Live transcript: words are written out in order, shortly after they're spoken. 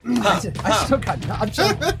I still got. I'm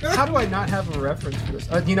sorry. How do I not have a reference for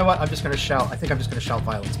this? You know what? I'm just gonna shout. I think I'm just gonna shout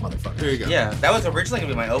violence, motherfucker. There you go. Yeah, that was originally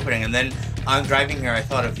gonna be my opening, and then on driving here, I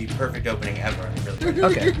thought of the perfect opening ever. Really.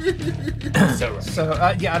 Okay. So right.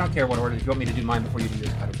 So yeah, I don't care what order. If you want me to do mine before you do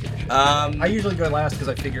yours, I don't give a shit. I usually go last because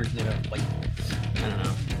I figured, like, I don't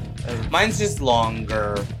know. Mine's just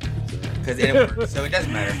longer because it works, so it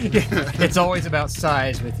doesn't matter. It's always about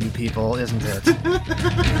size with you people, isn't it?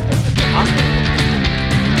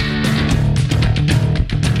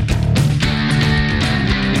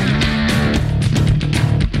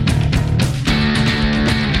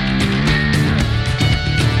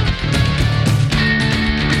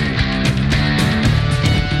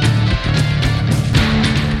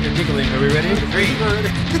 You're giggling. Are we ready? 3, 2.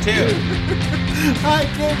 Hi,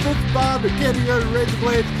 kids, it's Bob and Kenny on Razor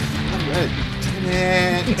Blades. I'm ready.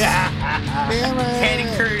 Damn it.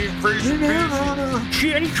 Candy curry version.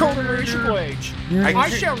 Kenny Coleman Razor Blades. I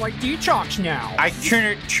sound like Detox now. I turn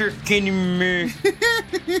it chicken me.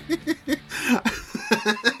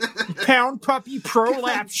 Pound puppy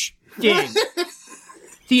prolapse thing.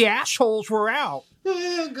 The assholes were out.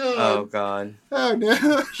 Oh, God. Oh God. Oh,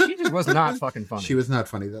 no. She just was not fucking funny. She was not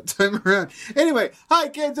funny that time around. Anyway, hi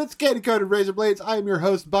kids, it's Candy Coated Razor Blades. I am your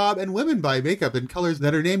host, Bob, and women buy makeup in colors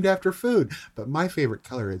that are named after food. But my favorite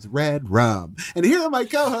color is red rum. And here are my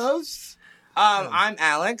co-hosts. I'm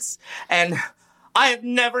Alex, and I have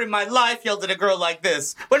never in my life yelled at a girl like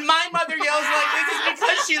this. When my mother yells like this, it's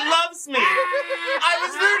because she loves me. I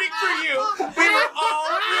was rooting for you. We were all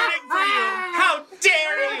rooting for you. How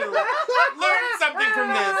dare you? Learn something from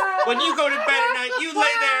this. When you go to bed at night, you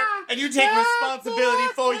lay there and you take responsibility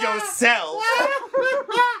for yourself.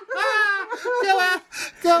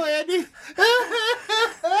 Go, Andy.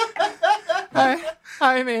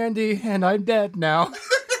 I'm Andy, and I'm dead now.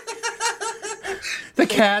 The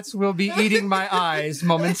cats will be eating my eyes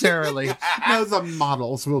momentarily. No, the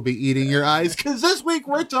models will be eating your eyes, because this week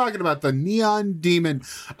we're talking about the Neon Demon.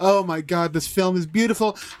 Oh my God, this film is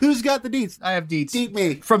beautiful. Who's got the deets? I have deets. Deet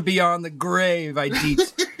me. From beyond the grave, I deet.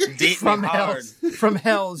 Deet From me hard. from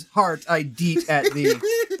hell's heart, I deet at thee.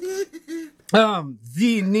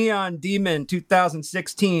 The Neon Demon,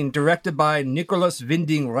 2016, directed by Nicholas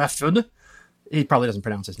Winding Refn. He probably doesn't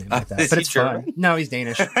pronounce his name like that, Is but he it's German? fine. No, he's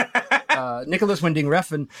Danish. Nicholas Winding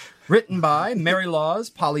Refn, written by Mary Laws,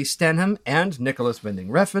 Polly Stenham, and Nicholas Winding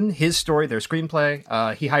Refn. His story, their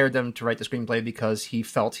screenplay. He hired them to write the screenplay because he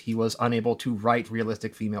felt he was unable to write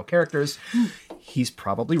realistic female characters. He's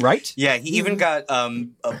probably right. Yeah, he even got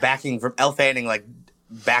a backing from Elle Fanning, like,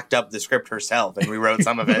 backed up the script herself and rewrote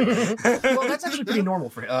some of it. Well, that's actually pretty normal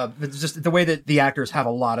for it's just the way that the actors have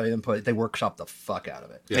a lot of input. They workshop the fuck out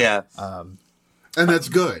of it. Yeah. And that's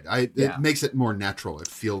good. It Yeah. makes it more natural. It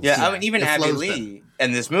feels. Yeah, I mean, even it Abby flows Lee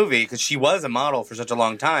in this movie, because she was a model for such a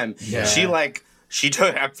long time, Yeah. she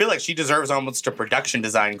took, I feel like she deserves almost a production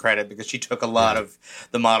design credit because she took a lot of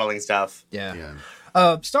the modeling stuff. Yeah.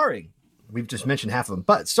 Yeah. Starring, we've just mentioned half of them,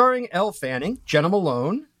 but starring Elle Fanning, Jenna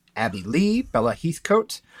Malone, Abby Lee, Bella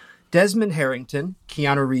Heathcote, Desmond Harrington,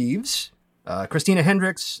 Keanu Reeves, Christina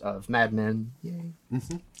Hendricks of Mad Men. Yay.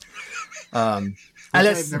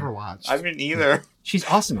 I've never watched. I didn't either. She's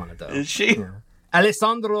awesome on it, though. Is she? Yeah.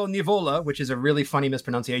 Alessandro Nivola, which is a really funny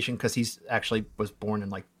mispronunciation because he's actually was born in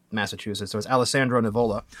like Massachusetts, so it's Alessandro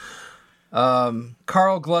Nivola.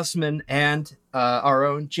 Carl Glusman and our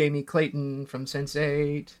own Jamie Clayton from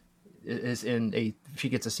Sense8 is in a. She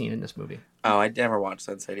gets a scene in this movie. Oh, I never watched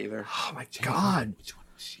Sunset either. Oh my God! Which one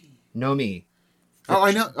was she? Nomi. Oh,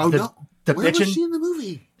 I know. Oh, no. The Where was bitchin'. she in the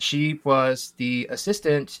movie? She was the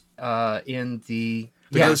assistant in the.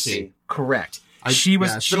 The Yes, Ghostie. correct. She was.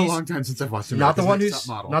 Yeah, It's been a she's long time since I've watched not the one America's who's Next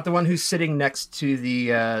Top Model. not the one who's sitting next to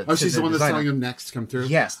the. Oh, she's the one that's designer. telling him next to come through.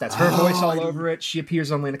 Yes, that's her Oh, voice all I- over it. She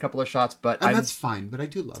appears only in a couple of shots, but And that's fine, but I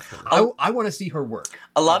do love her. I want to see her work.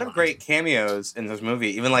 A lot of great cameos in this movie,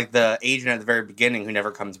 even like the agent at the very beginning who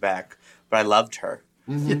never comes back. But I loved her.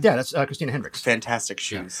 Yeah, that's Christina Hendricks. Fantastic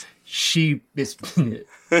shoes. She is.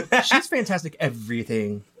 She's fantastic.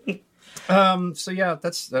 Everything. So yeah,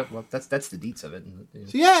 that's the deets of it.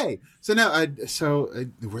 So, yay! So now,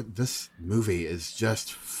 this movie is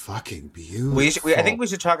just fucking beautiful. I think we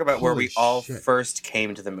should talk about where Holy we all shit. first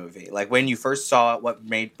came to the movie. Like when you first saw it, what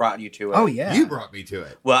brought you to it. Oh yeah, You brought me to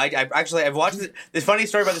it. Well, I've watched it. The funny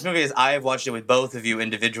story about this movie is I have watched it with both of you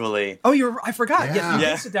individually. Oh, I forgot. Yeah. Yes, you Yeah.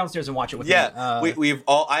 did sit downstairs and watch it with Yeah, me.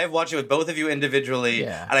 I have watched it with both of you individually,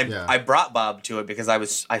 Yeah. and Yeah. I brought Bob to it because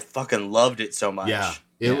I fucking loved it so much. Yeah.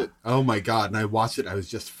 Oh my God. And I watched it. I was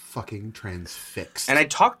just fucking transfixed. And I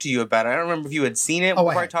talked to you about it. I don't remember if you had seen it Oh,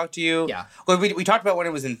 before I had. talked to you. Yeah. Well, we talked about when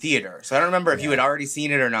it was in theater, so I don't remember if you had already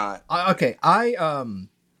seen it or not. Okay,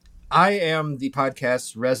 I am the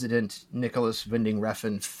podcast's resident Nicholas Winding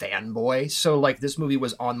Refn fanboy. So, like, this movie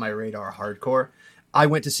was on my radar hardcore. I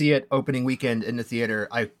went to see it opening weekend in the theater.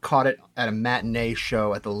 I caught it at a matinee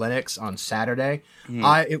show at the Lenox on Saturday.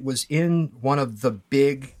 It was in one of the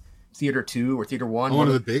big Theater 2 or Theater 1. One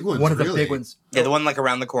of the big ones. One of the really? big ones. Yeah, the one like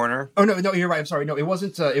around the corner. Oh, no, you're right. I'm sorry. No, it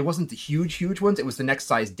wasn't the huge ones. It was the next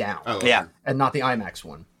size down. Oh, okay. Yeah. And not the IMAX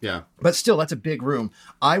one. Yeah. But still, that's a big room.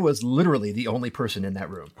 I was literally the only person in that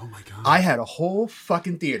room. Oh my god. I had a whole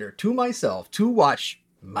fucking theater to myself to watch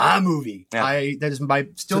my movie. Yeah. That is my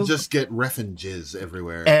still to just get Refn jizz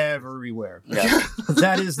everywhere. everywhere. Yeah.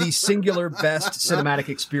 That is the singular best cinematic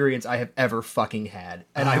experience I have ever fucking had,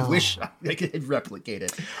 and I wish I could replicate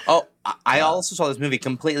it. Oh, I also saw this movie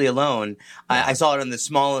completely alone. I saw it in the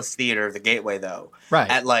smallest theater of the Gateway, though. Right.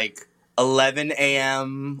 At like 11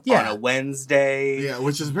 a.m. on Yeah. a Wednesday. Yeah,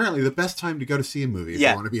 which is apparently the best time to go to see a movie if Yeah.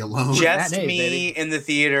 you want to be alone. Just Matinee, me baby. in the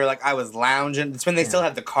theater, like I was lounging. It's when they still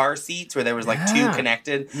had the car seats where there was like two Yeah.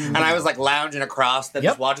 connected, and I was like lounging across them,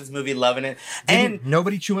 Yep. just watching this movie, loving it, and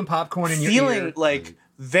Nobody chewing popcorn in your feeling ear. like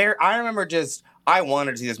I remember I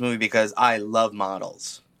wanted to see this movie because I love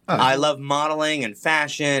models. Oh. I love modeling and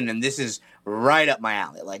fashion, and this is right up my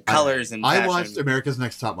alley, like colors and fashion. I watched America's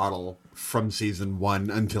Next Top Model from season 1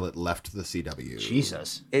 until it left the CW.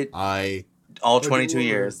 Jesus. All 22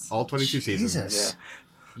 years. All 22 seasons. Jesus.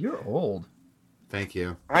 You're old. Thank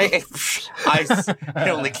you. It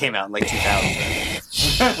only came out in like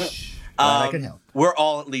 2000. I could help. We're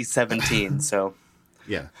all at least 17, so.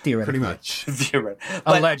 Yeah. Theoretically. Pretty much.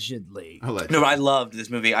 But, Allegedly. Allegedly. no, I loved this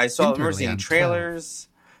movie. I saw Internally, Mercy in I'm trailers.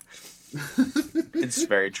 It's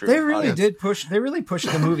very true. They really Honest. did push. They really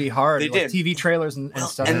pushed the movie hard. They like did. TV trailers and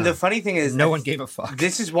stuff. And the funny thing is, no one gave a fuck.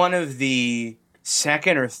 This is one of the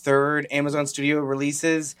second or third Amazon Studio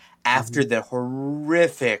releases after the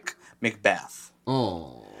horrific Macbeth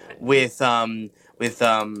Oh. with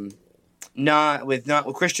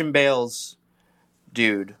Christian Bale's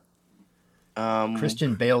dude.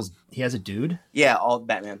 Christian Bale's. He has a dude. Yeah, all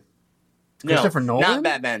Batman. Christopher no, Nolan?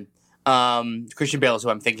 not Batman. Christian Bale is who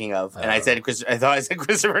I'm thinking of, and I thought I said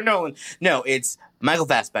Christopher Nolan. No, it's Michael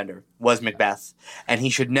Fassbender was Macbeth, and he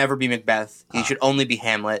should never be Macbeth. He should only be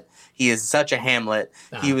Hamlet. He is such a Hamlet.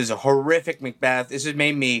 He was a horrific Macbeth. This has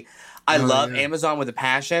made me. I love Amazon with a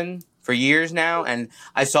passion for years now, and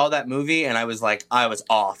I saw that movie, and I was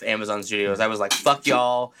off Amazon Studios. I was like, fuck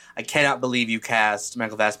y'all. I cannot believe you cast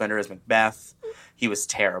Michael Fassbender as Macbeth. He was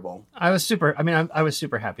terrible. I was super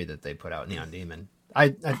happy that they put out Neon Demon. I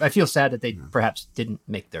feel sad that they perhaps didn't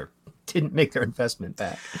make their investment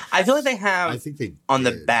back. I feel like they have I think they on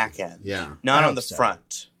the did. back end, Yeah. not I on the hope so.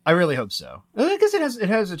 front. I really hope so. I guess it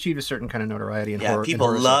has achieved a certain kind of notoriety in Yeah, horror. people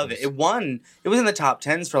in horror love it. circles. It won. It was in the top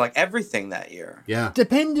 10s for like everything that year. Yeah.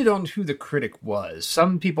 Depended on who the critic was.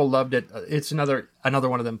 Some people loved it. It's another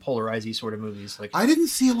one of them polarizing sort of movies. Like I didn't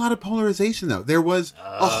see a lot of polarization, though. There was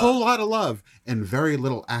a whole lot of love and very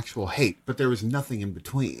little actual hate, but there was nothing in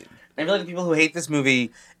between. I feel like the people who hate this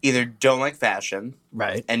movie either don't like fashion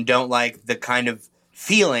right. and don't like the kind of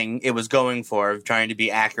feeling it was going for of trying to be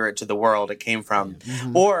accurate to the world it came from,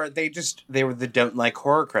 or they don't like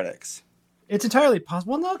horror critics. It's entirely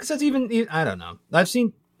possible. Well, no, because that's even I don't know.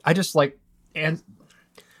 I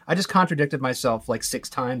just contradicted myself like 6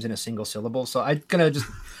 times in a single syllable. So I'm gonna just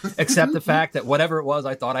accept the fact that whatever it was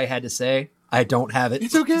I thought I had to say, I don't have it.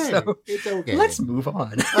 It's okay. So It's okay. let's move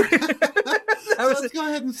on. Let's go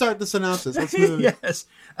ahead and start the synopsis. Let's move. Yes.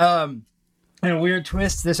 In a weird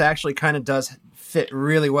twist, this actually kind of does fit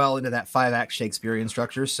really well into that 5-act Shakespearean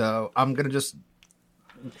structure. So I'm gonna just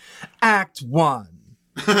Act 1.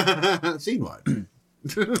 Scene 1.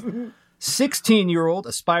 16-year-old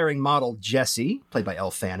aspiring model Jessie, played by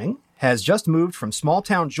Elle Fanning, has just moved from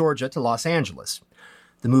small-town Georgia to Los Angeles.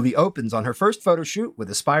 The movie opens on her first photo shoot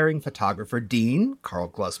with aspiring photographer Dean, Carl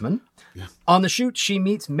Glusman. Yeah. On the shoot, she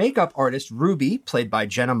meets makeup artist Ruby, played by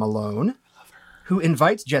Jenna Malone, who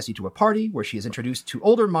invites Jessie to a party where she is introduced to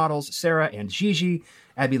older models Sarah and Gigi,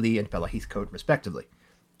 Abby Lee and Bella Heathcote, respectively.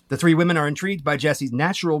 The 3 women are intrigued by Jessie's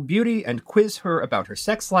natural beauty and quiz her about her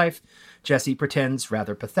sex life. Jessie pretends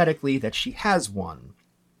rather pathetically that she has one.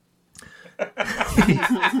 That's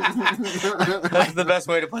the best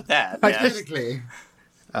way to put that. Yeah. Technically.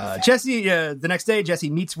 The next day, Jessie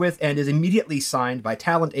meets with and is immediately signed by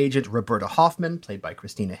talent agent Roberta Hoffman, played by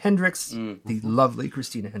Christina Hendricks, the lovely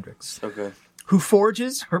Christina Hendricks, So good. who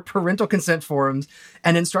forges her parental consent forms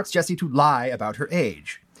and instructs Jessie to lie about her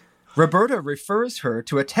age. Roberta refers her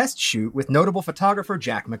to a test shoot with notable photographer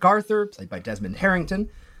Jack MacArthur, played by Desmond Harrington,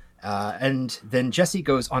 and then Jessie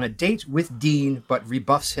goes on a date with Dean, but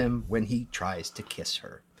rebuffs him when he tries to kiss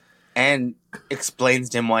her. and explains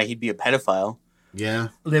to him why he'd be a pedophile, Yeah.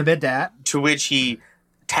 A little bit that. to which he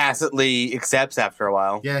tacitly accepts after a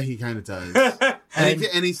while. Yeah, he kind of does. And,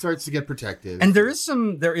 and he starts to get protective. and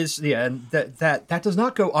and that does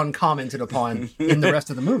not go uncommented upon in the rest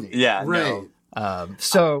of the movie. Yeah, Right.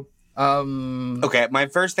 no. Okay, my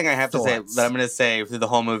first thing I have to say Thoughts? that I'm going to say through the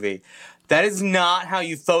whole movie, that is not how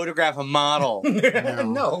you photograph a model.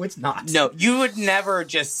 No, it's not. No, you would never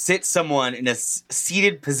just sit someone in a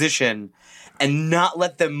seated position and not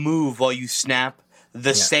let them move while you snap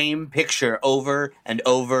the same picture over and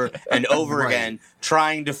over and over Right. again,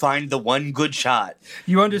 trying to find the one good shot.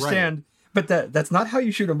 You understand, but that's not how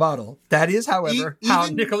you shoot a model. That is, however, how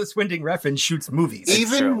even- Nicholas Winding Refn shoots movies.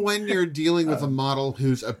 Even true. when you're dealing with a model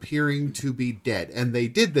who's appearing to be dead, and they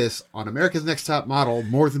did this on America's Next Top Model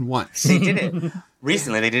more than once. They did it.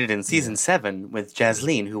 Recently, they did it in season 7 with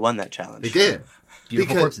Jasleen, who won that challenge. They did.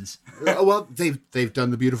 Beautiful corpses. Well, they've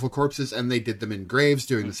done the beautiful corpses, and they did them in graves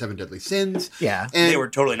doing the 7 deadly sins. Yeah. and They were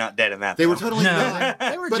totally not dead in that. they were though. totally No, not.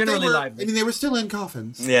 they were But generally I lively. mean, they were still in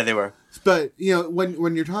coffins. Yeah, they were. But you know,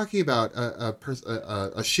 when you're talking about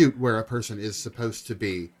a shoot where a person is supposed to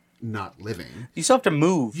be not living, You still have to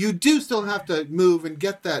move. you do still have to move and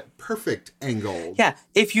get that perfect angle. Yeah,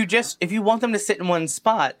 if you want them to sit in one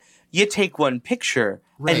spot, you take one picture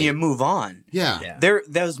Right. and you move on. Yeah.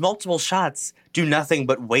 Those multiple shots do nothing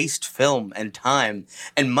but waste film and time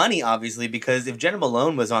and money, obviously, because if Jenna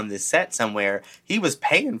Malone was on this set somewhere, he was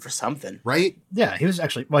paying for something. Right? Yeah, he was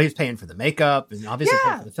paying for the makeup and obviously Yeah.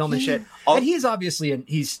 paying for the film and shit. Al- And he's obviously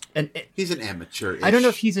He's an amateur. I don't know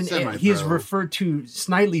if he is referred to,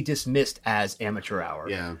 snidely dismissed as amateur hour.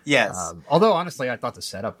 Yeah. Yes. Although honestly, I thought the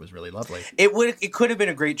setup was really lovely. It could have been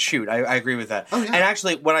a great shoot. I agree with that. Oh, yeah. And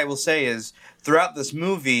actually, what I will say is, throughout this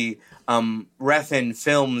movie, Refn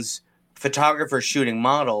films photographers shooting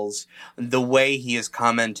models the way he is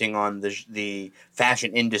commenting on the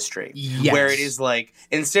fashion industry. Yes. Where it is like,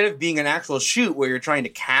 instead of being an actual shoot where you're trying to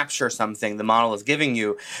capture something the model is giving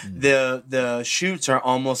you, the shoots are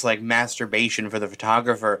almost like masturbation for the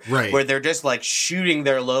photographer. Right. Where they're just like shooting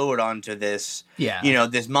their load onto this, Yeah.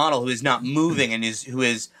 this model who is not moving and who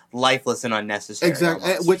is lifeless and unnecessary.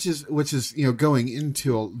 Exactly, almost. which is going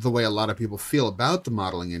into the way a lot of people feel about the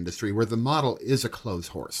modeling industry, where the model is a clothes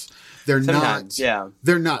horse. They're Sometimes, yeah.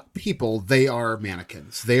 They're not people. They are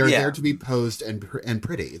mannequins. They are Yeah. there to be posed and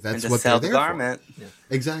pretty. That's And to what sell they're the there garment. for.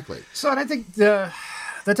 Exactly. So, and I think that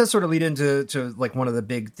does sort of lead into like one of the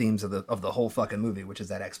big themes of the whole fucking movie, which is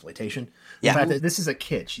that exploitation. Yeah. The fact that this is a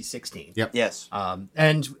kid; she's 16. Yep. Yes.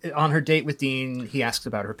 And on her date with Dean, he asks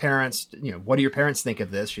about her parents. What do your parents think of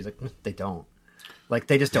this? She's like, they don't. Like,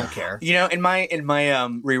 they just don't care. In my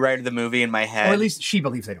rewrite of the movie in my head, Or at least she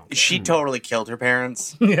believes they don't care. she totally killed her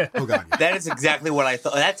parents. Yeah. Oh God. yeah. That is exactly what I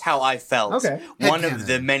thought. That's how I felt. Okay. One Headcanon. of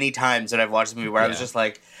the many times that I've watched the movie where I was Yeah. just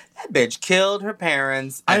like, that bitch killed her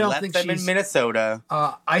parents I and don't left think them in she's- Minnesota.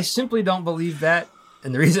 I simply don't believe that.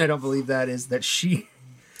 And the reason I don't believe that is that she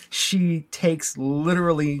takes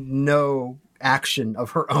literally no action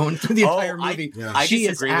of her own through the entire movie. I She is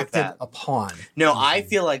disagree with acted that. upon. No, I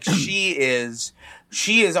feel like she is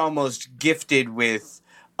almost gifted with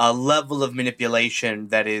a level of manipulation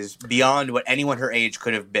that is beyond what anyone her age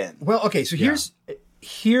could have been. Well, okay, so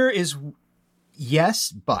here is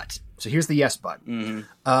yes, but. So here's the yes, but.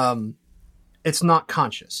 It's not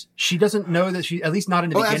conscious. She doesn't know that at least not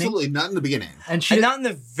in the Oh, beginning. absolutely not in the beginning. And she And not in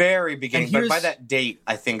the very beginning, And but by here's- that date,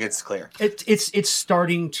 I think it's clear. it's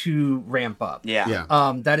starting to ramp up. Yeah.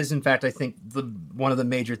 Yeah. That is, in fact, I think one of the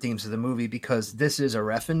major themes of the movie, because this is a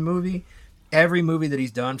Refn movie. Every movie that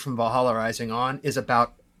he's done from Valhalla Rising on is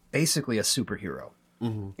about basically a superhero.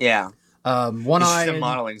 Yeah. One He's Eye. a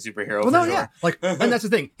modeling superhero. Well, for no, sure. yeah, like, and that's the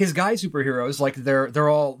thing. His guy superheroes, like they're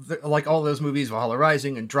all like all those movies, Valhalla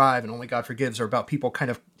Rising and Drive and Only God Forgives, are about people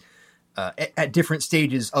kind of at different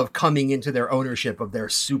stages of coming into their ownership of their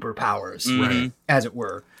superpowers, Right. as it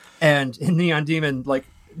were. And in Neon Demon, like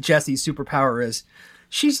Jessie's superpower is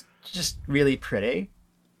she's just really pretty,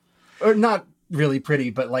 or not really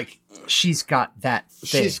pretty, but like she's got that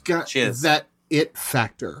thing. She's got She is. that it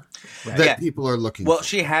factor that Yeah. people are looking Well, for.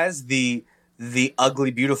 she has the ugly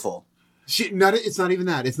beautiful. It's not even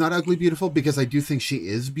that. It's not ugly beautiful, because I do think she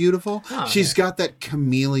is beautiful. Oh, She's got that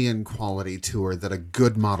chameleon quality to her that a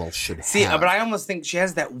good model should See, have. but I almost think she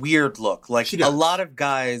has that weird look. Like She a does. lot of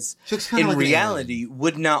guys She looks kinda in like an reality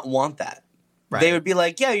would not want that. Right. They would be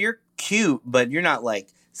like, "Yeah, you're cute, but you're not like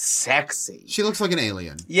sexy." She looks like an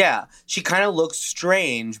alien. Yeah, she kind of looks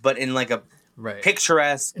strange, but in like a Right.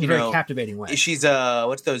 picturesque. In a You very know, captivating way. she's what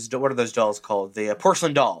are those dolls called? The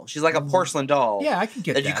porcelain doll. She's like a porcelain doll. Yeah, I can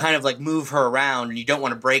get that. that. You kind of like move her around, and you don't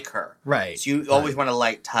want to break her. Right. So you always want a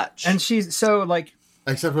light touch. And she's so like.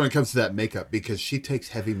 Except when it comes to that makeup, because she takes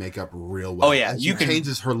heavy makeup real well. Oh, yeah, And you she can-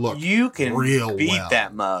 changes her look. you can real beat well.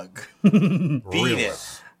 that mug. Real Beat well.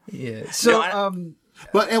 it. Yeah. So No,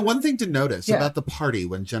 I- And one thing to notice Yeah. about the party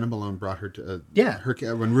when Jenna Malone brought her to Yeah.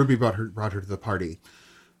 when Ruby brought her to the party.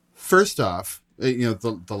 First off,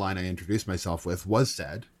 the line I introduced myself with was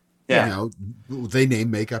said. Yeah. They name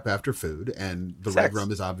makeup after food, and the red Sex.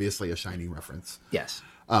 rum is obviously a Shining reference. yes.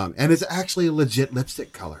 And it's actually a legit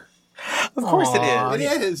lipstick color. Of course Aw. it is. It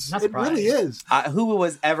yeah. is. Not It really is. Who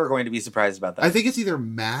was ever going to be surprised about that? I think it's either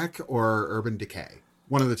MAC or Urban Decay,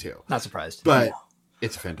 one of the two. Not surprised. But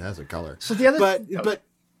it's a fantastic color. So the other, But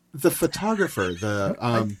the photographer,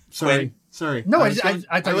 sorry. No, I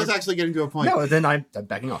thought thought was you- actually getting to a point. no, then I'm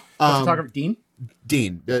backing off. The photographer Dean.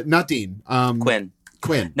 Dean, not Dean. Quinn.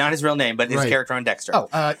 Quinn. Not his real name, but his Right. character on Dexter. Oh,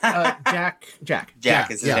 Jack. Jack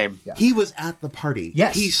is his name. Yeah. He was at the party.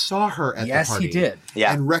 Yes. He saw her at Yes, the party. he did.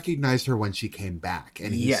 Yeah. And recognized her when she came back.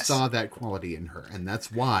 And he Yes. saw that quality in her. And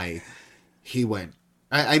that's why he went,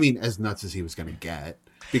 I mean, as nuts as he was going to get.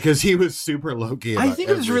 Because he was super low-key I about think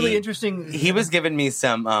it was really everything. interesting. He was giving me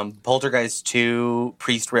some Poltergeist 2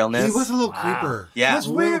 priest realness. He was a little creeper. Yeah. What's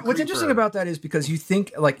A weird? little What's interesting creeper. about that is because you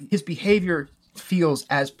think like his behavior feels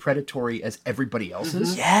as predatory as everybody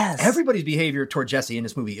else's. Yes. Everybody's behavior toward Jesse in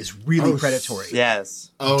this movie is really predatory.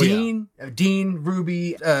 Yes. Oh, Dean,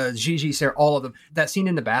 Ruby, Gigi, Sarah, all of them. That scene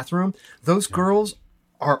in the bathroom, those girls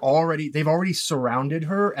they've already surrounded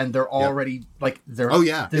her and they're already like they're Oh,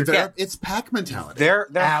 yeah. they're- It's pack mentality. They're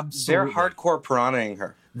Absolutely. hardcore piranhaing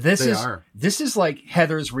her. They are. This is like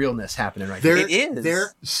Heather's realness happening right They're, now. It is.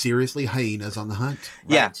 They're seriously hyenas on the hunt.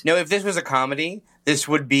 Yeah. Right. No, if this was a comedy, this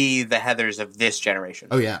would be the Heathers of this generation.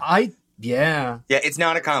 Oh, yeah. Yeah, it's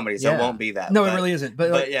not a comedy, so it won't be that. No, but, it really isn't.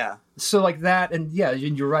 But, But like, yeah. so like that, and yeah,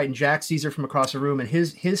 you're right. And Jack sees her from across the room, and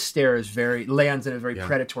his stare is lands in a very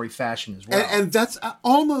predatory fashion as well. And that's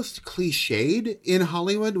almost cliched in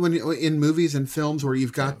Hollywood, in movies and films where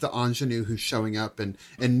you've got the ingenue who's showing up and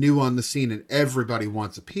new on the scene and everybody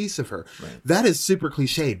wants a piece of her. Right. That is super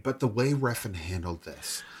cliched, but the way Refn handled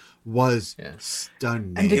this was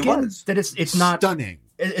stunning. And again, that it's not stunning.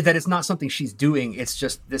 that it's not something she's doing. It's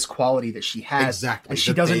just this quality that she has, Exactly, and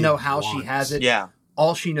she that doesn't they know how want. she has it. Yeah.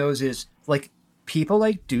 All she knows is like people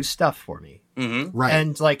like do stuff for me, Right.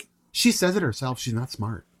 and like she says it herself. She's not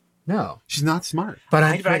smart. no, She's not smart. but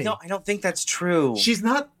I'm But I pretty. don't think that's true. She's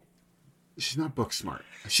not book smart.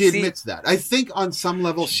 She admits that. I think on some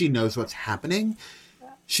level she knows what's happening.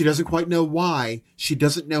 She doesn't quite know why. She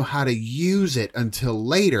doesn't know how to use it until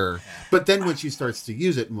later. But then when she starts to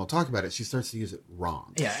use it, and we'll talk about it, she starts to use it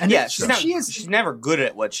wrong. Yeah, and yeah, she's never good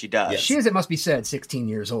at what she does. she is, it must be said, 16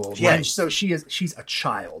 years old. Yeah. And so she's a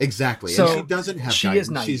child. Exactly. So and she doesn't have she guidance.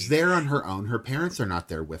 is naive. She's there on her own. Her parents are not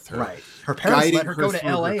there with her. Right. Her parents guiding let her go to through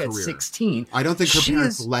LA her at career. 16. I don't think her She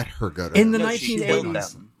parents is- let her go to In the LA. she killed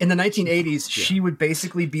 1980s, them. in the 1980s, she would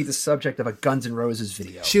basically be the subject of a Guns N' Roses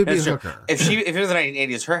video. She would be a That's true. hooker. If it was the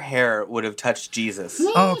 1980s, her hair would have touched Jesus.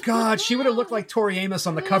 Oh God, she would have looked like Tori Amos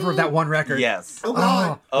on the cover of that one record. Yes. Oh,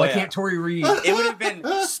 God. Oh, Oh, why yeah. can't Tori read? It would have been.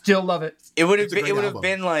 Still love it. It would have It's a been. great It would have album.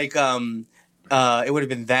 been like. It would have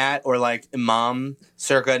been that or like Imam,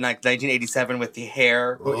 circa 1987, with the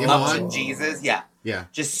hair Oh, up Iman? to Jesus. Yeah. Yeah.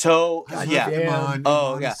 Just so. Yeah. yeah. Come on. Oh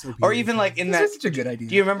Iman yeah. is so Or beautiful. even like in That's that. such a good idea.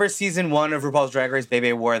 Do you remember season 1 of RuPaul's Drag Race?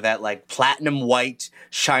 Baby wore that like platinum white,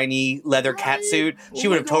 shiny leather catsuit. She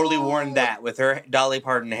would have totally worn that with her Dolly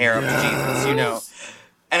Parton hair up to Jesus, you know.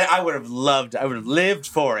 And I would have lived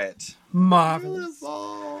for it. Marvelous. Beautiful.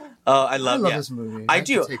 Oh, I I love, love yeah. this movie. I have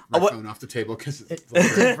to do. take my What- phone off the table because it's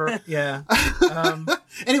Yeah.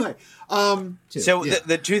 Anyway, So Yeah.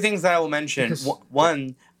 the two things that I will mention, Because-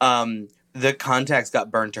 one, the contacts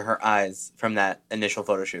got burned to her eyes from that initial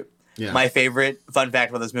photo shoot. Yeah. My favorite fun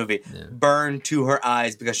fact about this movie, burned to her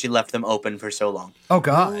eyes because she left them open for so long. Oh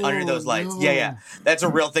God. Under those lights. no. Yeah. That's a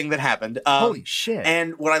real thing that happened. Holy shit.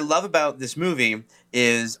 And what I love about this movie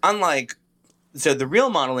is, unlike, so the real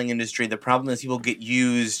modeling industry, the problem is people get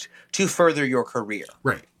used to further your career.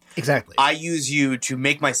 right. Exactly. I use you to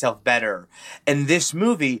make myself better. In this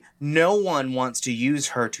movie, no one wants to use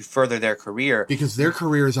her to further their career. Because their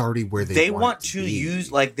career is already where they Want it to be.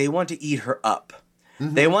 use, like, they want to eat her up.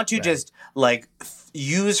 They want to just, like,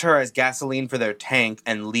 use her as gasoline for their tank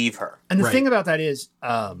and leave her. And the Right. thing about that is,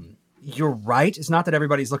 you're right. It's not that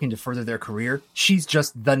everybody's looking to further their career. She's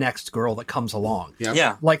just the next girl that comes along. Yeah.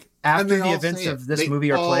 Yeah. Like And after they the all events say of it. this They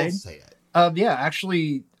movie are all played, say it. Yeah,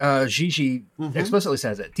 actually, Gigi explicitly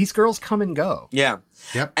says it. These girls come and go. Yeah.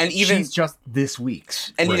 Yep. And even She's just this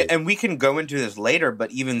week's. and Right. and we can go into this later,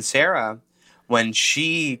 but even Sarah, when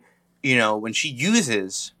she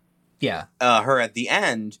uses Yeah. her at the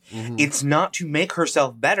end, it's not to make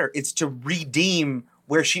herself better; it's to redeem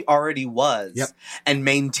where she already was and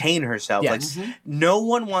maintain herself. Yes. Like no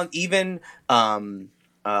one wants even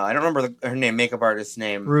I don't remember her name, makeup artist's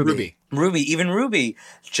name. Ruby. Even Ruby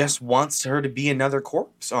just wants her to be another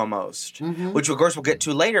corpse almost, which of course we'll get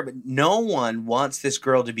to later, but no one wants this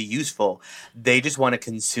girl to be useful. They just want to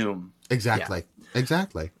consume. Exactly.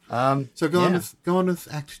 Exactly. So So go on with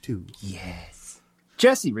Act 2. Yes.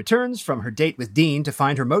 Jessie returns from her date with Dean to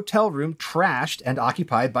find her motel room trashed and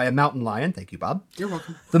occupied by a mountain lion. Thank you, Bob. You're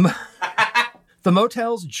welcome. The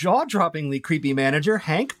motel's jaw-droppingly creepy manager,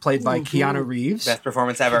 Hank, played by Keanu Reeves. Best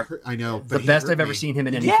performance ever. I know. The but he best hurt I've ever me. seen him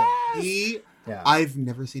in anything. Yeah. I've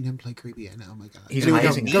never seen him play creepy. I know. Oh my god. He's Anyway,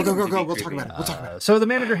 amazing. Go. We'll talk about it. We'll talk about it. So the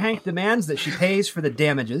manager, Hank, demands that she pays for the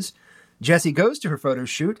damages. Jessie goes to her photo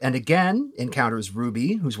shoot and again encounters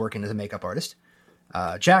Ruby, who's working as a makeup artist.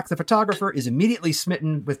 Jack, the photographer, is immediately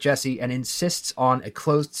smitten with Jessie and insists on a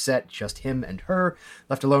closed set, just him and her.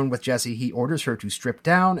 Left alone with Jessie, he orders her to strip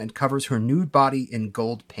down and covers her nude body in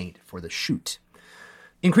gold paint for the shoot.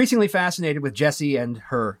 Increasingly fascinated with Jessie and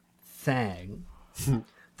her thang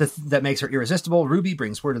that makes her irresistible, Ruby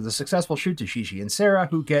brings word of the successful shoot to Gigi and Sarah,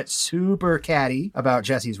 who get super catty about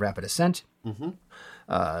Jessie's rapid ascent.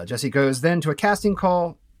 Jessie goes then to a casting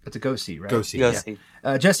call. It's a go-see, right? Go see. Go see.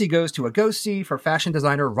 Jessie goes to a go-see for fashion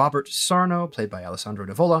designer Robert Sarno, played by Alessandro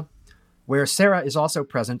Nivola, where Sarah is also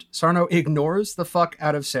present. Sarno ignores the fuck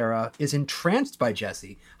out of Sarah, is entranced by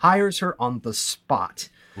Jessie, hires her on the spot.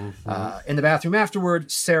 In the bathroom afterward,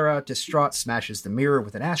 Sarah, distraught, smashes the mirror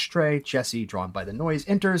with an ashtray. Jessie, drawn by the noise,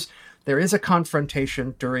 enters. There is a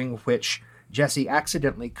confrontation during which Jessie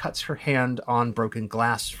accidentally cuts her hand on broken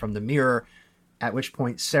glass from the mirror, at which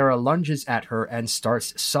point Sarah lunges at her and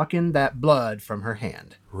starts sucking that blood from her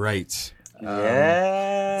hand. Right.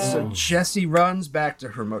 Yeah. So Jessie runs back to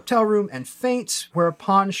her motel room and faints,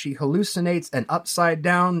 whereupon she hallucinates an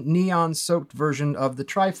upside-down, neon-soaked version of the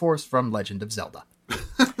Triforce from Legend of Zelda.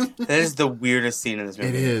 That is the weirdest scene in this movie.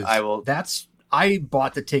 It is. I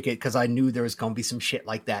bought the ticket because I knew there was going to be some shit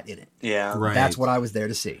like that in it. Yeah. Right. That's what I was there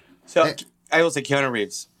to see. So I will say Keanu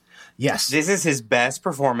Reeves. Yes. This is his best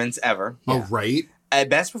performance ever. Oh, right.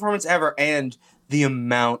 Best performance ever, and the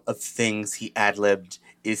amount of things he ad-libbed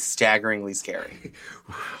is staggeringly scary.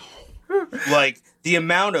 Like, the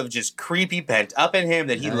amount of just creepy pent up in him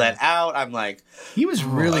that he let out, I'm like... He was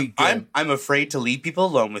really good. I'm afraid to leave people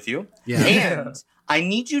alone with you. Yeah. And I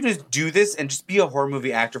need you to do this and just be a horror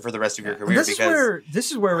movie actor for the rest of your career. This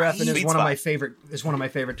is where Refn is Sweet one of spot. my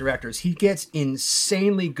favorite directors. He gets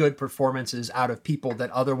insanely good performances out of people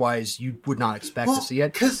that otherwise you would not expect to see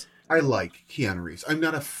it. Because I like Keanu Reeves. I'm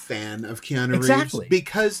not a fan of Keanu Exactly. Reeves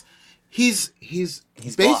because he's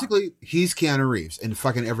basically he's Keanu Reeves in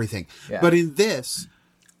fucking everything. Yeah. But in this,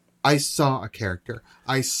 I saw a character.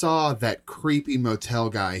 I saw that creepy motel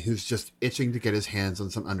guy who's just itching to get his hands on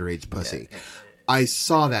some underage pussy. Yeah. I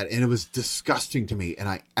saw that and it was disgusting to me and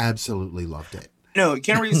I absolutely loved it. No,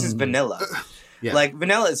 Keanu Reeves is vanilla. Yeah. Like,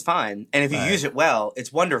 vanilla is fine, and if you use it well,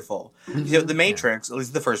 it's wonderful. You know, The Matrix, at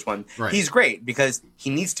least the first one, Right. he's great because he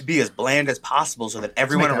needs to be as bland as possible so that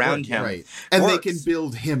everyone make that around work, him Right. And works. they can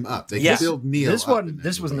build him up. They Yes. can build Neil This up one, in that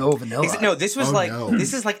this was movie. no vanilla. No, this was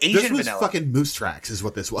this is like Asian This was vanilla. fucking Moose Tracks is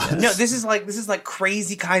what this was. No, this is like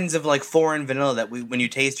crazy kinds of like foreign vanilla that when you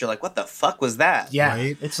taste, you're like, what the fuck was that? Yeah,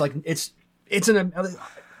 Right? it's like it's an.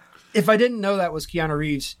 If I didn't know that was Keanu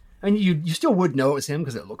Reeves, I mean, you still would know it was him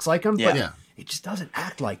because it looks like him. Yeah. But Yeah. it just doesn't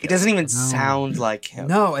act like It it. doesn't even sound like him.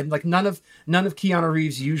 No, and like none of Keanu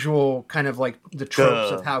Reeves' usual kind of like the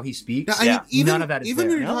tropes of how he speaks. I mean, even, none of that is even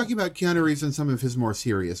there. when you're talking about Keanu Reeves in some of his more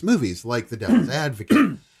serious movies, like The Devil's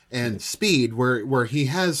Advocate and Speed, where he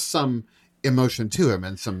has some emotion to him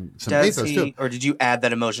and some Does pathos he, to him. or did you add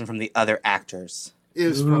that emotion from the other actors? It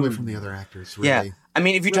was probably from the other actors, really. Yeah. I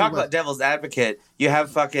mean, if you Really talk was. about Devil's Advocate, you have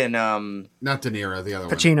fucking Not De Niro, the other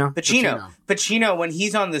Pacino. Pacino, when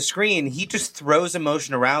he's on the screen, he just throws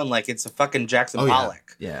emotion around like it's a fucking Jackson Oh, yeah.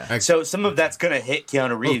 Pollock. Yeah. So some of that's gonna hit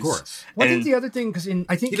Keanu Reeves. Of course. Well, I And- think the other thing, because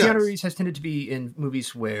I think He Keanu does. Reeves has tended to be in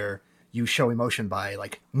movies where you show emotion by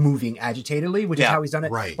like moving agitatedly, which is Yeah, how he's done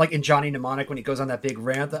it. right. Like in Johnny Mnemonic when he goes on that big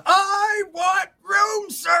rant, I want room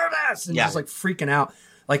service, and Yeah. just like freaking out.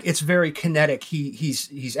 Like it's very kinetic.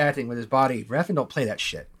 He's acting with his body. Refn don't play that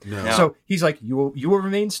shit. No. No. So he's like, you will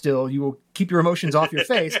remain still. You will keep your emotions off your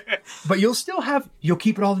face, but you'll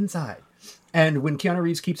keep it all inside. And when Keanu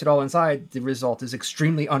Reeves keeps it all inside, the result is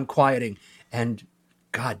extremely unquieting and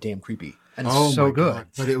goddamn creepy. And so my good. God.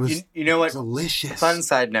 But it was You know what? delicious. Fun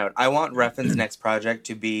side note. I want Refn's next project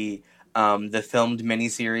to be the filmed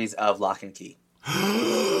miniseries of Lock and Key.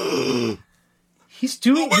 He's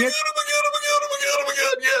doing Oh it. yes.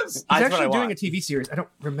 He's That's what I actually doing a want. TV series. I don't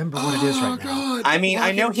remember what it is right now. God. I mean, I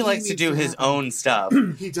Lock know and he Key likes to needs do his happen. own stuff.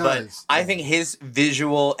 He But does. I think his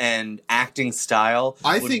visual and acting style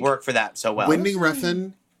I would think work for that so well. Wynding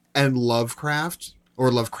Refn and Lovecraft or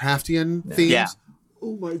Lovecraftian themes. Yeah.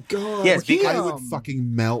 Oh my God. Yes, I because- would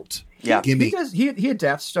fucking melt. Yeah. Gimme. He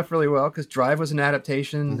adapts stuff really well because Drive was an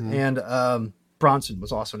adaptation and Bronson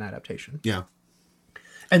was also an adaptation. Yeah.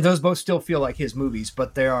 And those both still feel like his movies,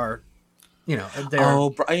 but they are, they're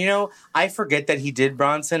I forget that he did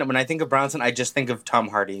Bronson. And when I think of Bronson, I just think of Tom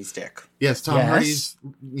Hardy's dick. Yes, Tom Yes. Hardy's,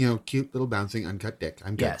 cute little bouncing uncut dick.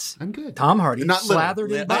 I'm good. Yes. I'm good. Tom Hardy Not little.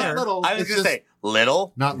 slathered in Not butter. little. I was It's going to just- say,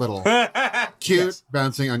 little. Not little. Cute, Yes.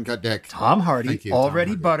 bouncing uncut dick. Tom Hardy, Thank you, Tom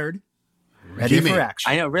already Hardy. buttered, ready Gimme. for action.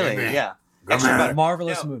 I know, really. Gimme. Yeah. Gimme. Extra butter.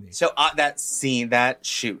 Marvelous No, movie. So that scene, that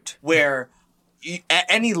shoot, where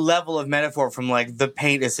any level of metaphor from like the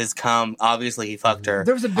paint is his cum, obviously he fucked her.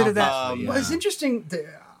 There was a bit of that. Obviously, Well, it's yeah. interesting.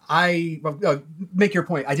 Make your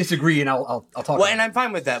point. I disagree, and I'll talk. Well, about and it. I'm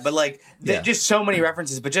fine with that, but like Yeah. just so many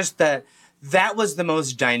references, but just that was the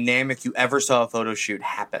most dynamic you ever saw a photo shoot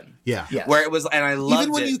happen. Yeah. Yes. Where it was, and I loved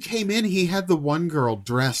Even when it. you came in, he had the one girl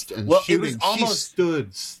dressed and Well, it shooting. was She almost-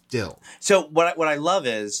 stood still. So what I love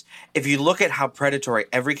is if you look at how predatory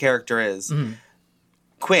every character is. Mm-hmm.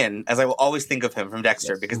 Quinn, as I will always think of him from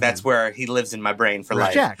Dexter, because that's where he lives in my brain for Right.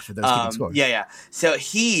 life. Jack, for those keeping score. Yeah. So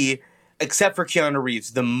he, except for Keanu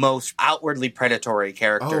Reeves, the most outwardly predatory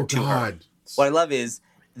character Oh, to her. God. What I love is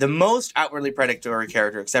the most outwardly predatory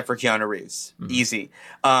character, except for Keanu Reeves, easy,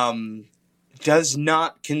 does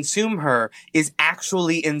not consume her, is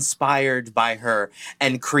actually inspired by her,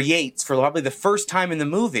 and creates, for probably the first time in the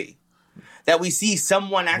movie, that we see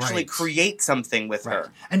someone actually Right. create something with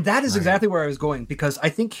her. And that is exactly where I was going, because I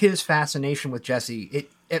think his fascination with Jesse,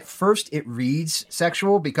 at first it reads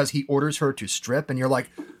sexual because he orders her to strip, and you're like,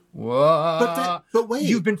 "Whoa!" But wait.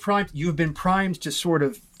 you've been primed to sort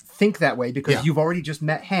of think that way because Yeah. you've already just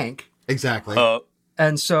met Hank, Exactly.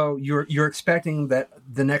 and so you're expecting that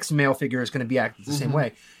the next male figure is going to be acted the Mm-hmm. same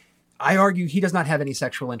way. I argue he does not have any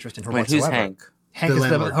sexual interest in her Wait, whatsoever. who's Hank? Hank The is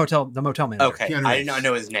landlord. the motel manager. Okay, Keanu I Reeves. did not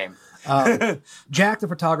know his name. Jack, the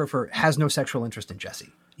photographer, has no sexual interest in Jesse.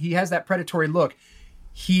 He has that predatory look.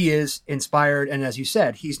 He is inspired, and as you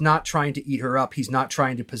said, he's not trying to eat her up. He's not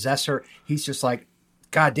trying to possess her. He's just like,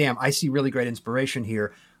 God damn, I see really great inspiration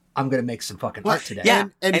here. I'm going to make some fucking art today. Yeah,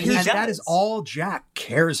 And and here's- he And that is does. all Jack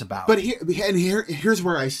cares about. But here's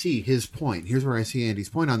where I see his point. Here's where I see Andy's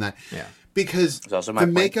point on that. Yeah. Because It's also my the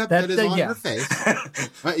point. makeup that is on yeah. her face,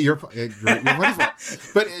 you're wonderful.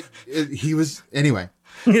 But he was anyway.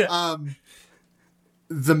 Yeah.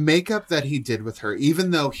 The makeup that he did with her,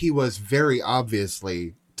 even though he was very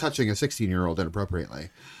obviously touching a 16-year-old inappropriately,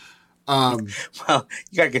 Well,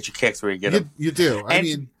 you gotta get your kicks where you get them. you do. I And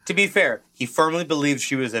mean, to be fair, he firmly believed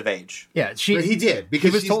she was of age. Yeah, he did because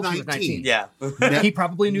he was she's told 19. she was 19. Yeah. He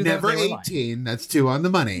probably knew Never that they were lying. 18. That's 2 on the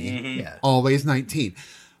money. Mm-hmm. Yeah. Always 19.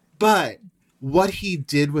 But what he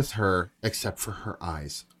did with her, except for her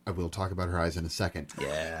eyes, I will talk about her eyes in a second.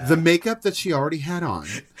 Yeah. The makeup that she already had on,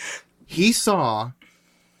 he saw,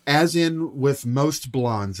 as in with most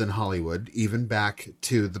blondes in Hollywood, even back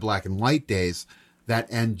to the black and white days,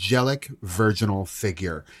 that angelic virginal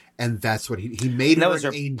figure. And that's what he made And that her was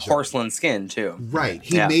an her angel. porcelain skin too. Right.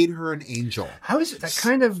 He Yeah. made her an angel. How is it that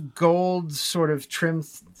kind of gold sort of trim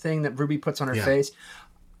thing that Ruby puts on her Yeah. face?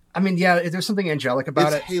 I mean, yeah, there's something angelic about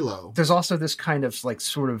It's it. halo. There's also this kind of like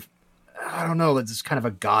sort of, I don't know, this kind of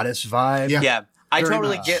a goddess vibe. Yeah. Yeah. I Very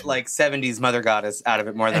totally much. get like 70s Mother Goddess out of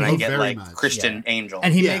it more than And I he- get very like much, Christian Angel.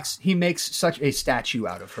 And he Yeah. makes such a statue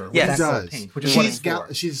out of her. With Yes. that He gold does. paint, which is what She's it's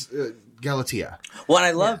for. she's Galatea. Well, and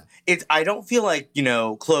I love it. I don't feel like,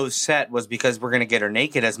 closed set was because we're going to get her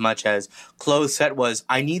naked as much as closed set was,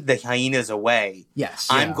 I need the hyenas away. Yes.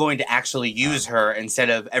 I'm going to actually use her instead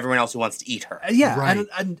of everyone else who wants to eat her. Yeah, Right.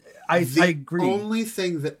 and I The agree. only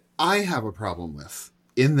thing that I have a problem with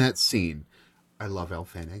in that scene, I love Elle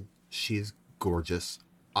Fanning. She's gorgeous.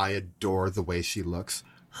 I adore the way she looks.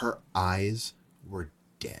 Her eyes were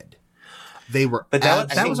dead. They were. But I that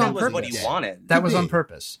think was that on was what purpose. he wanted. That Could was on be.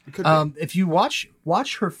 purpose. Could be. If you watch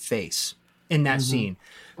her face in that scene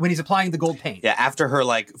when he's applying the gold paint. Yeah, after her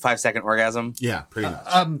like 5-second orgasm. Yeah, pretty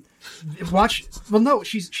much. Watch. Well, no,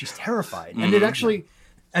 she's terrified, and it actually,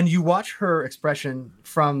 and you watch her expression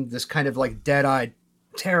from this kind of like dead-eyed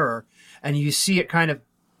terror, and you see it kind of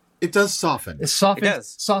It does soften. It softens, It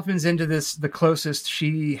does. softens into the closest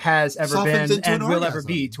she has ever Softens been into and an will orgasm. ever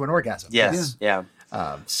be to an orgasm. Yes. Yeah.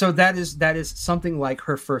 So that is something like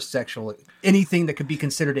her first anything that could be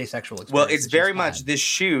considered a sexual experience. Well, it's that very she's much had. this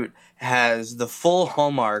shoot has the full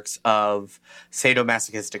hallmarks of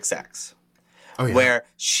sadomasochistic sex. Oh, yeah. Where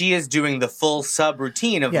she is doing the full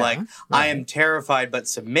subroutine of Yeah, like, I am terrified but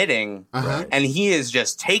submitting, Uh-huh. and he is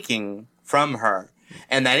just taking from her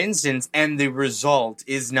in that instance, and the result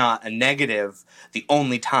is not a negative. The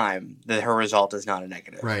only time that her result is not a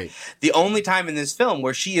negative. Right. The only time in this film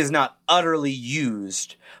where she is not utterly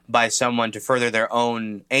used by someone to further their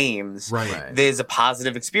own aims, Right. there's a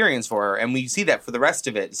positive experience for her, and we see that for the rest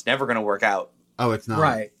of it. It's never going to work out. Oh, it's not.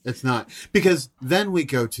 Right. It's not. Because then we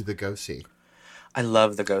go to the go-see. I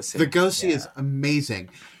love the go-see. The go-see is amazing.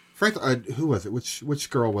 Frankly, who was it? Which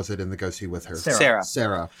girl was it in the go-see with her? Sarah.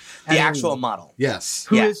 Sarah. The And- actual model. Yes.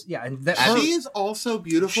 Who Yeah. is and that her- She is also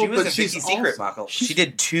beautiful, She was but a she's Vicky Secret also, model. She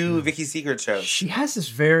did 2 Vicky Secret shows. she has this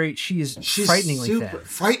very she's frighteningly super, thin.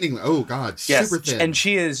 Frighteningly. Oh God, Yes, super thin. and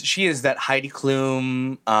she is that Heidi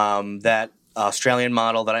Klum, that Australian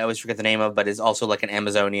model that I always forget the name of, but is also like an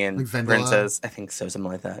Amazonian Like Vendela? princess. I think so,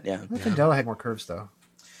 something like that. Yeah, I think Mandela had more curves though.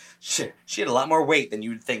 she had a lot more weight than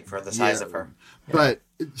you would think for the size of her. But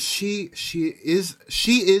she is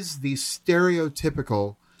the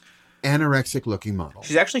stereotypical anorexic looking model.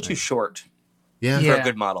 She's actually too short Yeah. for Yeah. a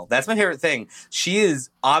good model. That's my favorite thing. She is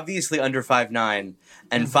obviously under 5'9",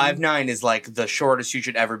 and 5'9" is like the shortest you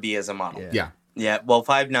should ever be as a model. Yeah. Yeah. Yeah, well,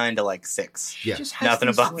 5'9" to like 6. Yeah. Just has Nothing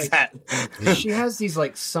these, above like- that. She has these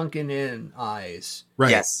like sunken in eyes.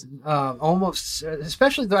 Right. Yes. Almost,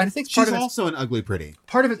 especially though. I think She's part of it's also an ugly pretty.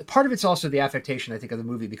 part of it's also the affectation I think of the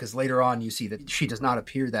movie because later on you see that she does not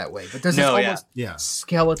appear that way, but there's No, this yeah. almost Yeah.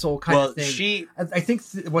 skeletal kind Well, of thing. she I think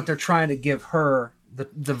what they're trying to give her,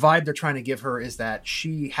 the vibe they're trying to give her is that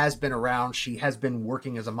she has been around, she has been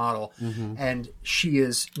working as a model, and she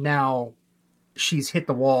is now, she's hit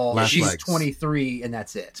the wall. Last She's legs. 23, and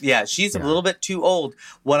that's it. Yeah, she's Yeah. a little bit too old.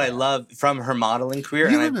 What I love from her modeling career,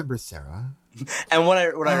 You and, remember Sarah? what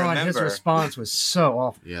I Oh, and his remember, response was so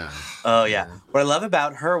awful. Yeah. oh yeah, what I love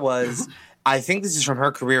about her was, I think this is from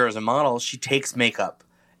her career as a model. She takes makeup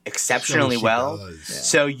exceptionally She well, does.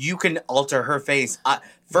 so you can alter her face.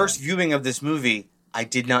 First viewing of this movie, I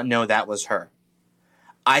did not know that was her.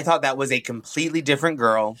 I thought that was a completely different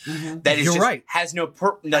girl that is You're just right. has no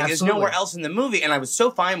is Absolutely. nowhere else in the movie, and I was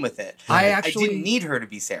so fine with it. I I didn't actually need her to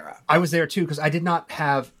be Sarah. I was there too because I did not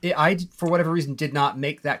have for whatever reason did not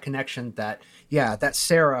make that connection that that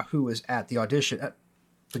Sarah who was at the audition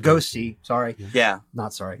the ghosty sorry Yeah.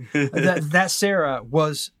 not sorry that Sarah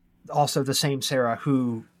was also the same Sarah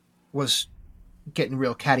who was getting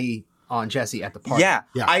real catty on Jesse at the party. Yeah,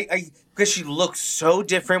 Yeah. I because she looks so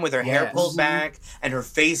different with her hair Yes. pulled back and her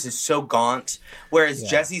face is so gaunt. Whereas Yeah.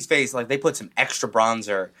 Jesse's face, like they put some extra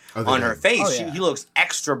bronzer Oh, they on did. her face. Oh, yeah. He looks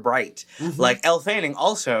extra bright. Like Elle Fanning,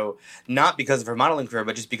 also not because of her modeling career,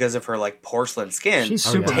 but just because of her like porcelain skin. She's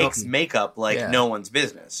Oh, super yeah. takes milky. makeup like Yeah. no one's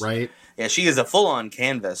business. Right. Yeah, she is a full-on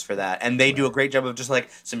canvas for that, and they do a great job of just like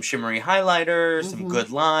some shimmery highlighters, some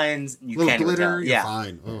good lines. You Little can't even glitter. tell. You're Yeah,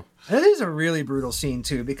 fine. Oh. That is a really brutal scene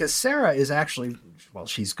too because Sarah is actually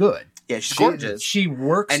she's good. yeah, she's gorgeous. She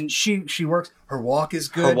works And- and she works. Her walk is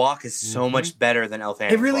good. Her walk is so much better than Elle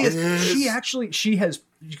Fanning's It really walk. is. She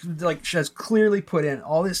has clearly put in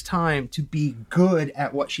all this time to be good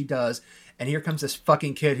at what she does, and here comes this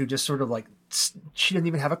fucking kid who just sort of like she doesn't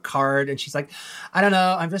even have a card, and she's like, I don't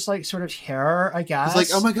know, I'm just like sort of here, I guess.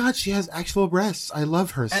 It's like, oh my God, she has actual breasts. I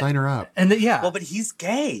love her. Sign her up. and yeah, Well, but he's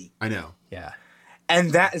gay. I know. yeah,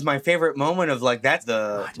 And that is my favorite moment of like that's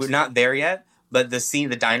we're not there yet, but the scene,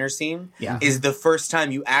 the diner scene, Yeah. is the first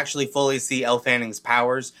time you actually fully see Elle Fanning's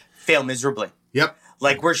powers fail miserably. Yep.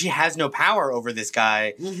 Like where she has no power over this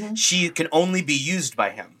guy, she can only be used by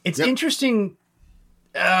him. it's Yep. interesting.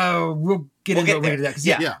 We'll get We'll into get it there. later. Because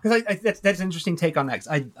Yeah. that's an interesting take on that.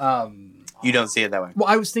 'Cause You don't see it that way. Well,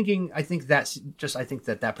 I was thinking. I think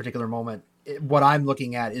that particular moment. What I'm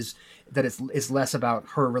looking at is that it's less about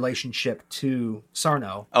her relationship to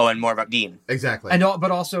Sarno, Oh, and more about Dean. Exactly. but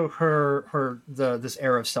also this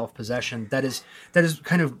era of self possession that is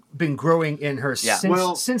kind of been growing in her Yeah.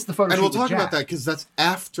 since the photo. and we'll shoot with talk about Jack. that because that's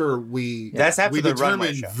after we That's after we the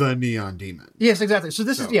runway determine show. the neon demon. Yes, exactly. So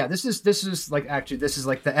this So- is this is like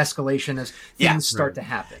the escalation as things Yeah. start to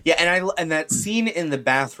happen. Yeah, and that scene in the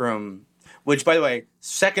bathroom, which by the way,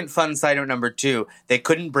 second fun side note number 2, they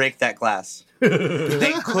couldn't break that glass.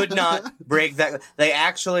 They could not break that. They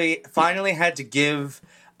actually finally had to give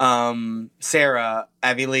Sarah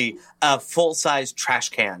Avi Lee a full size trash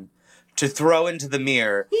can to throw into the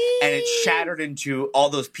mirror, and it shattered into all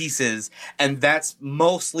those pieces, and that's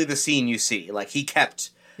mostly the scene you see. Like, he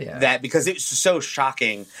kept that because it was so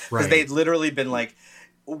shocking, because they'd literally been like,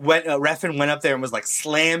 Refn went up there and was like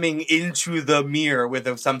slamming into the mirror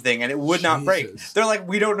with something, and it would not break. They're like,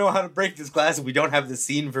 we don't know how to break this glass, and we don't have this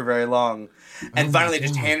scene for very long. And finally, they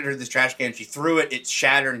just handed her this trash can. She threw it. It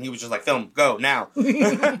shattered, and he was just like, "Film, go now."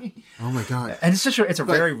 Oh my god! And it's a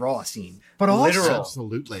very raw scene, but also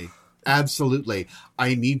absolutely.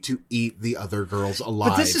 I need to eat the other girls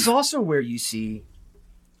alive. But this is also where you see,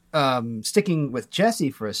 sticking with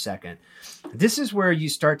Jessie for a second. This is where you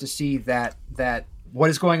start to see that what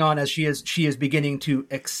is going on as she is beginning to.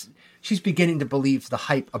 She's beginning to believe the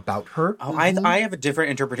hype about her. Oh, I have a different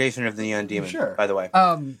interpretation of the Neon Demon, by the way.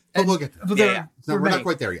 But we'll get to that. No, we're not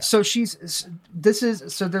quite there yet. So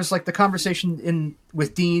there's like the conversation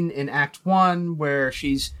with Dean in Act 1 where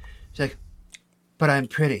she's like, but I'm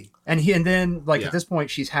pretty. And then at this point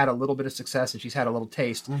she's had a little bit of success and she's had a little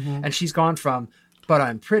taste. And she's gone from, but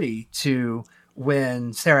I'm pretty, to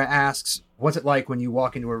when Sarah asks, what's it like when you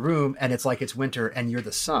walk into a room and it's like it's winter and you're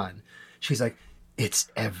the sun? She's like, it's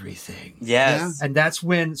everything. Yes. And that's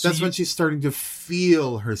when when she's starting to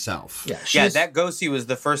feel herself. Yeah. That Ghosty was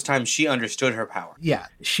the first time she understood her power. Yeah.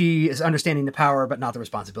 She is understanding the power, but not the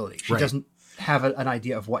responsibility. She doesn't have an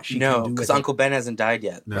idea of what she can do. No, because Uncle Ben hasn't died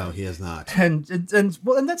yet. No, he has not. And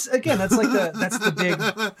that's the big.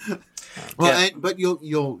 But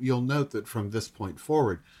you'll note that from this point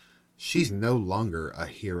forward, she's no longer a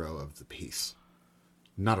hero of the piece.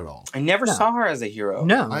 Not at all. I never saw her as a hero.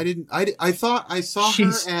 No, I didn't. I thought I saw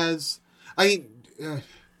her as. I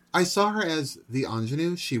saw her as the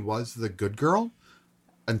ingenue. She was the good girl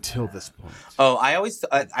until this point. Oh, I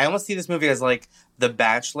almost see this movie as like The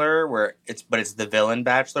Bachelor, it's the villain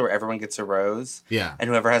Bachelor where everyone gets a rose. Yeah, and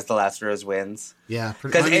whoever has the last rose wins. Yeah,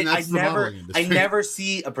 because I never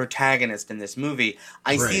see a protagonist in this movie.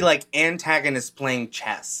 I see like antagonists playing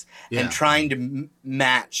chess and trying to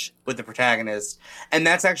match with the protagonist, and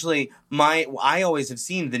that's actually I always have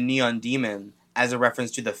seen the Neon Demon as a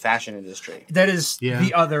reference to the fashion industry. That is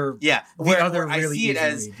the other. Yeah, where I see it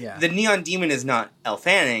as the Neon Demon is not Elle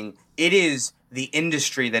Fanning. It is the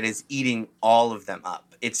industry that is eating all of them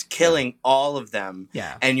up. It's killing all of them.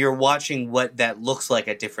 Yeah. And you're watching what that looks like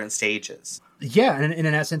at different stages. Yeah, and in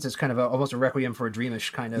essence, it's kind of almost a Requiem for a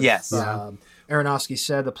Dreamish kind of. Yes. Aronofsky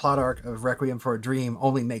said the plot arc of Requiem for a Dream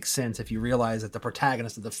only makes sense if you realize that the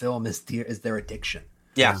protagonist of the film is their addiction.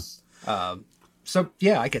 Yeah. So,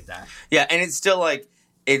 yeah, I get that. Yeah, and it's still like,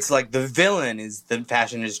 it's like the villain is the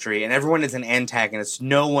fashion industry and everyone is an antagonist.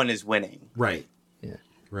 No one is winning. Right. Yeah.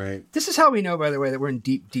 Right. This is how we know, by the way, that we're in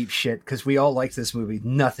deep, deep shit, because we all like this movie.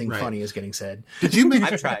 Nothing funny is getting said. Did you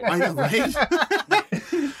mention... I've tried. I know, right?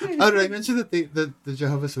 Oh, did I mention that the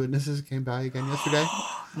Jehovah's Witnesses came by again yesterday?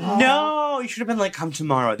 No, you should have been like, come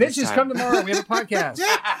tomorrow. Bitches, come tomorrow. We have a podcast.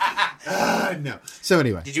 No. So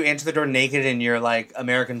anyway. Did you enter the door naked in your like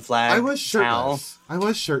American flag? I was shirtless.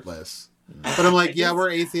 But I'm like, we're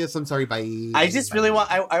atheists. I'm sorry, bye. I just really want...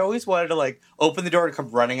 I always wanted to like open the door and come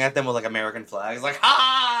running at them with like American flags. Like,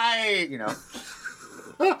 hi! You know.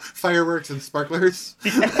 Fireworks and sparklers.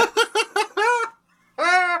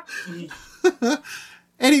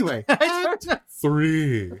 Anyway.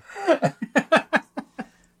 3.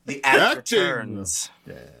 The act returns.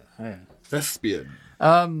 Thespian.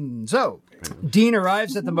 So, Dean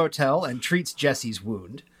arrives at the motel and treats Jesse's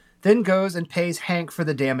wound, then goes and pays Hank for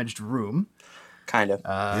the damaged room. Kind of.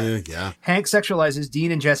 Hank sexualizes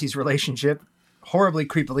Dean and Jesse's relationship horribly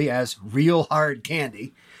creepily as real hard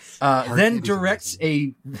candy. Then directs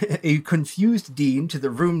a confused Dean to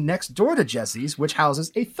the room next door to Jesse's, which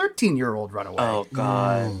houses a 13-year-old runaway. Oh,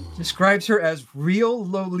 God. Describes her as real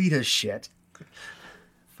Lolita shit.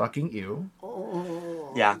 Fucking ew.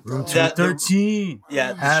 Yeah. Room 13.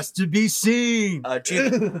 Yeah. Has to be seen.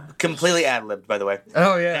 Completely ad-libbed, by the way.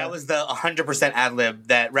 Oh, yeah. That was the 100% ad-lib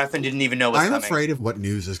that Refn didn't even know was coming. I'm afraid of what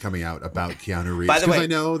news is coming out about Keanu Reeves. By the way, because I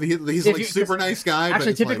know he's like super nice guy.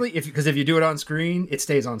 Actually, but typically, if you do it on screen, it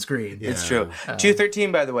stays on screen. Yeah. It's true.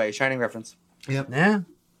 213, by the way, Shining reference. Yep. Yeah.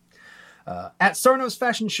 At Sarno's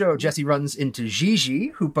fashion show, Jessie runs into Gigi,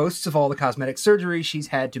 who boasts of all the cosmetic surgery she's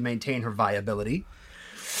had to maintain her viability.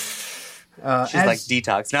 She's like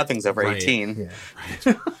detox. Nothing's over 18. Yeah.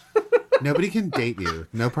 Right. Nobody can date you.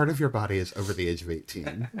 No part of your body is over the age of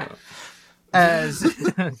 18. As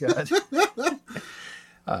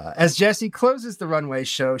Jessie closes the runway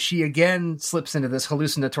show, she again slips into this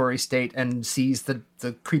hallucinatory state and sees the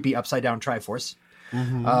creepy upside down Triforce,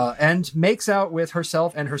 and makes out with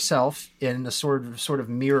herself and herself in a sort of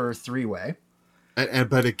mirror 3-way.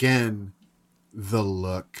 But again, the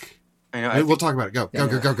look I know. We'll talk about it.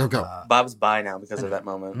 Go. Bob's by now because of that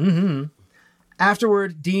moment.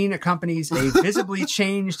 Afterward, Dean accompanies a visibly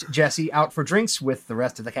changed Jesse out for drinks with the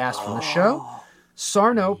rest of the cast from the show.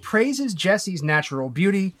 Sarno praises Jesse's natural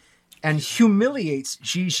beauty and humiliates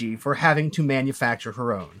Gigi for having to manufacture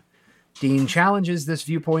her own. Dean challenges this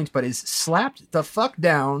viewpoint, but is slapped the fuck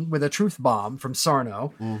down with a truth bomb from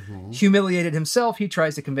Sarno. Humiliated himself, he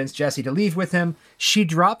tries to convince Jesse to leave with him. She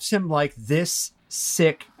drops him like this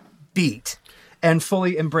sick beat and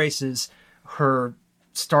fully embraces her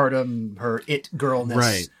stardom, her it girlness.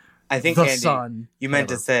 Right. I think, The Andy, sun. you meant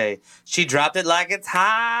to say, she dropped it like it's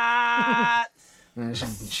hot.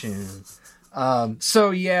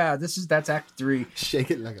 So yeah, that's Act 3.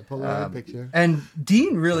 Shake it like a Polaroid picture. And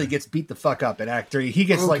Dean really gets beat the fuck up in Act 3. He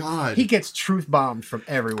gets God. he gets truth bombed from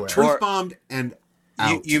everywhere. Truth bombed and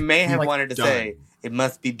out. You may have Like, wanted to done. say, it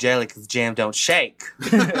must be jelly because jam don't shake.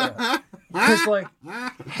 Because like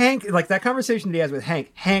Hank, like that conversation that he has with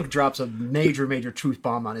Hank drops a major truth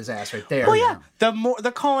bomb on his ass right there. Well, yeah.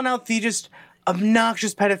 The calling out the just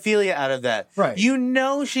obnoxious pedophilia out of that. Right. You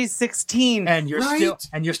know she's 16. And you're Right?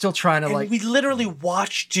 still trying to And like we literally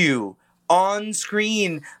watched you on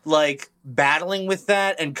screen, like, battling with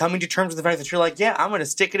that and coming to terms with the fact that you're like, yeah, I'm going to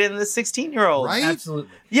stick it in this 16-year-old. Right? absolutely.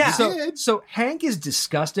 Yeah. So Hank is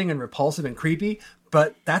disgusting and repulsive and creepy,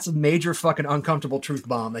 but that's a major fucking uncomfortable truth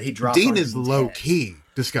bomb that he drops. Dean on is Dean's low head. key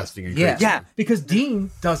disgusting and Yeah. creepy. Yeah. Because Dean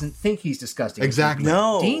doesn't think he's disgusting. Exactly.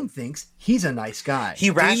 No. Dean thinks he's a nice guy. He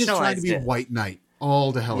Dean is trying to rationalized be it. White Knight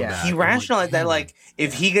all to hell Yeah. and back. He I'm like, rationalized that, damn. like,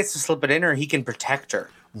 if he gets to slip it in her, he can protect her.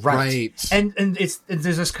 Right. And there's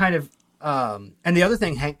this kind of and the other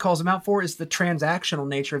thing Hank calls him out for is the transactional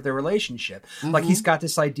nature of their relationship. Like he's got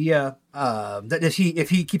this idea that if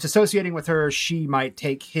he keeps associating with her, she might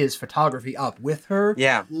take his photography up with her.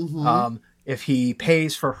 Yeah. If he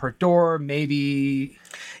pays for her door, maybe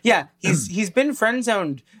Yeah. He's been friend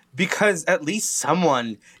zoned because at least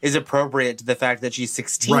someone is appropriate to the fact that she's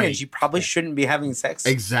 16 Right. and she probably shouldn't be having sex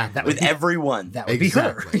Exactly. with everyone. that would be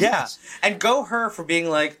her. Exactly. Yeah. And go her for being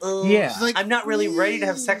like, oh, Yeah. She's like, I'm not really ready to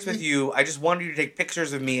have sex with you. I just wanted you to take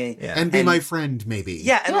pictures of me. Yeah. and be my friend, maybe.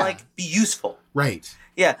 Yeah, and Yeah. like be useful. Right.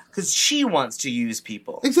 Yeah, because she wants to use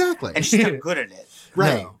people. Exactly. And she's not good at it.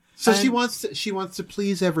 Right. No. So she wants to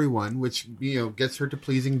please everyone, which gets her to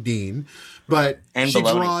pleasing Dean, but And she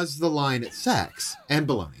baloney. draws the line at sex and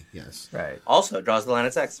baloney. Yes, Right. Also draws the line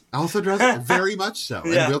at sex. also draws it very much so,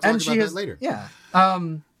 Yeah. and we'll talk And about she that has later. Yeah.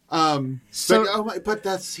 So, but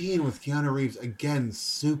that scene with Keanu Reeves again,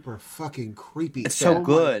 super fucking creepy. It's so Oh my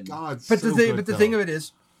good. God, But so the thing of it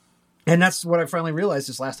is, and that's what I finally realized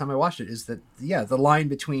this last time I watched it, is that the line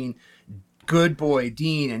between good boy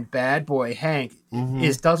Dean and bad boy Hank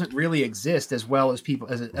doesn't really exist as well as people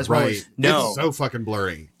as well right. as No. It's so fucking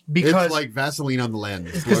blurry. Because- it's like Vaseline on the lens.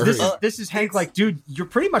 It's because blurry. this is Hank like, dude, you're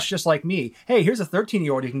pretty much just like me. Hey, here's a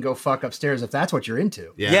 13-year-old you can go fuck upstairs if that's what you're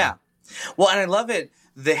into. Yeah. Well, and I love it.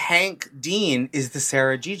 The Hank Dean is the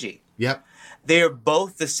Sarah Gigi. Yep. They are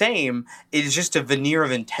both the same. It is just a veneer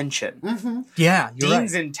of intention. Yeah, you're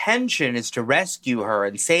Dean's right. intention is to rescue her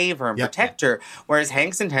and save her and Yep. protect her, whereas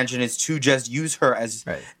Hank's intention is to just use her as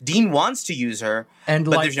Right. Dean wants to use her, And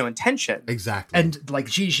but like- there's no intention. Exactly. And like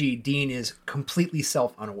Gigi, Dean is completely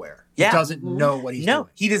self-unaware. He Yeah. doesn't know what he's No, doing.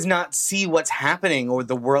 he does not see what's happening or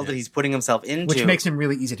the world that he's putting himself into. Which makes him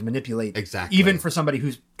really easy to manipulate. Exactly. Even for somebody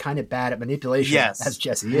who's kind of bad at manipulation, Yes. as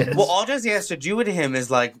Jesse is. Well, all Jesse has to do with him is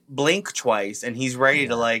like blink twice, and he's ready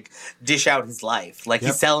to like dish out his life. Like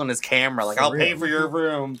Yep. he's selling his camera. Like For I'll pay real. for your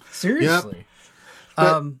room. Seriously.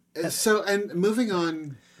 But, so, and moving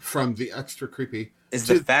on from the extra creepy Is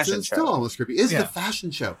the fashion to show. Still almost creepy. Is Yeah. the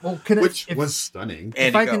fashion show, Well, can I- which if- was stunning.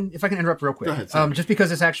 And If I can interrupt real quick, Go ahead, sorry. just because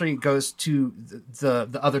this actually goes to the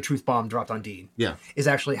other truth bomb dropped on Dean, Yeah. is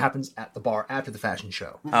actually happens at the bar after the fashion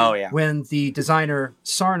show Oh yeah. when the designer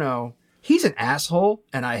Sarno. He's an asshole,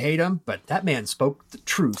 and I hate him. But that man spoke the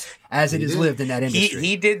truth as it is did. lived in that industry.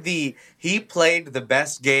 He played the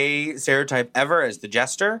best gay stereotype ever as the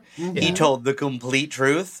jester. He told the complete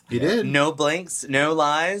truth. He did. No blinks, no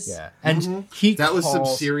lies. Yeah, and he That was some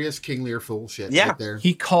calls, serious King Lear fool shit Yeah. right there.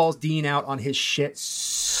 He calls Dean out on his shit.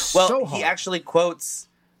 Well, so he hard. actually quotes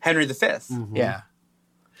Henry V. Yeah.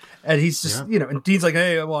 And he's just, and Dean's like,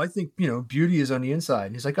 hey, well, I think, beauty is on the inside.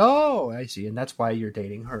 And he's like, oh, I see. And that's why you're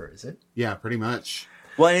dating her, is it? Yeah, pretty much.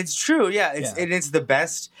 Well, and it's true. Yeah, it's Yeah. it is the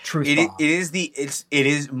best. Truth It bomb.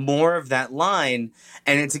 is more of that line,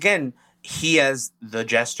 and it's again he as the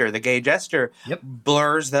jester, the gay jester, Yep.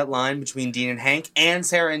 blurs that line between Dean and Hank and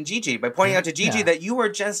Sarah and Gigi by pointing out to Gigi Yeah. that you are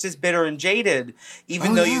just as bitter and jaded,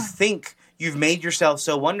 even Oh, though yeah. you think you've made yourself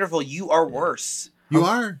so wonderful. You are worse. You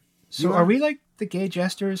are. So are we like the gay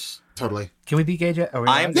jesters? Totally. Can we be gay jesters?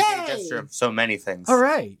 I'm the Yay! gay gesture of so many things. All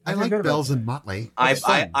right. I feel like good about Bells that. and Motley. It's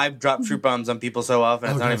fun. I've dropped truth bombs on people so often,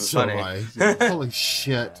 it's not even God, so funny. have I. Holy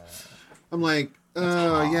shit. I'm like,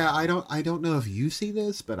 yeah, I don't know if you see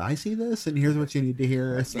this, but I see this, and here's what you need to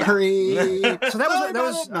hear. Sorry. So that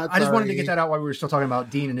was. Not I just wanted to sorry. get that out while we were still talking about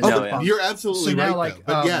Dean and his. Oh, No, truth yeah. bombs. you're absolutely So now, right, like,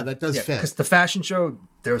 though. But yeah, that does fit. Because the fashion show,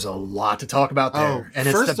 there's a lot to talk about there, Oh, and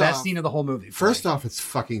it's the first best off- scene of the whole movie. for First me. off, it's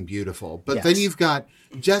fucking beautiful. But Yes. then you've got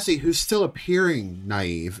Jessie, who's still appearing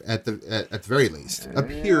naive at the very least.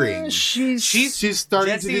 Appearing. she's She's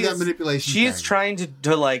starting to do Jessie that is- manipulation. She is thing. trying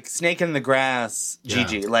to like snake in the grass, Yeah,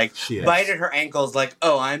 Gigi. Like she is. bite at her ankles, like,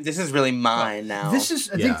 this is really mine now. This is.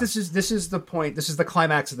 I Yeah. think this is the point. This is the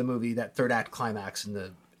climax of the movie. That third act climax in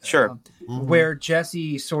the Sure. where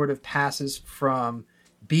Jessie sort of passes from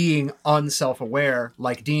being unself-aware,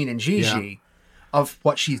 like Dean and Gigi, of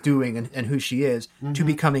what she's doing and who she is, to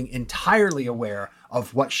becoming entirely aware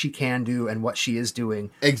of what she can do and what she is doing,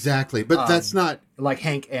 Exactly. But that's not like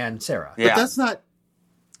Hank and Sarah. Yeah. But that's not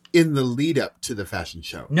in the lead up to the fashion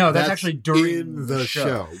show. No, that's actually during in the the show.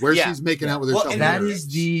 show where Yeah. she's making out with Well, herself. and in That the is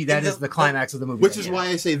mirror. the climax of the movie. Which is why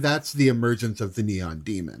I say that's the emergence of the neon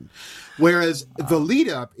demon. Whereas the lead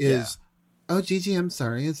up is, oh, Gigi, I'm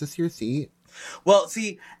sorry. Is this your seat? Well,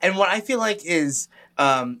 see, and what I feel like is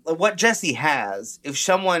what Jessie has, if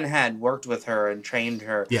someone had worked with her and trained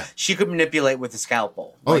her, Yeah. she could manipulate with a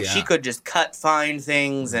scalpel. Oh, Like, yeah. she could just cut fine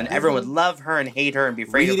things and everyone would love her and hate her and be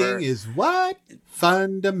afraid of her. Reading is what?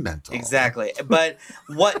 Fundamental. Exactly. But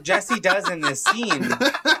what Jessie does in this scene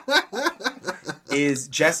is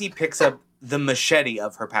Jessie picks up the machete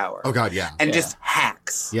of her power. Oh, God, yeah. And just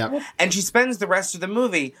hacks. Yep. And she spends the rest of the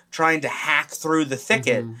movie trying to hack through the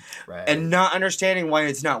thicket Right. and not understanding why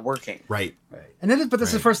it's not working. Right. Right. And then, but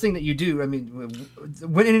that's the first thing that you do. I mean,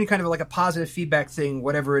 when any kind of like a positive feedback thing,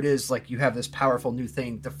 whatever it is, like you have this powerful new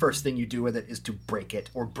thing, the first thing you do with it is to break it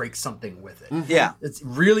or break something with it. Yeah. It's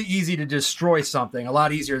really easy to destroy something, a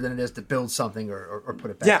lot easier than it is to build something or put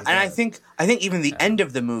it back. Yeah, and I together. think even the end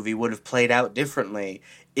of the movie would have played out differently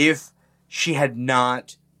if she had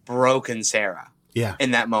not broken Sarah Yeah.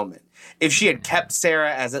 in that moment. If she had kept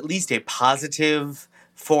Sarah as at least a positive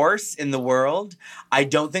force in the world, I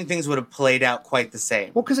don't think things would have played out quite the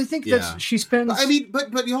same. Well, because I think Yeah. that she spends. I mean,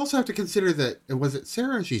 but you also have to consider that, was it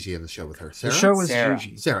Sarah or Gigi in the show with her? Sarah? the show was Sarah.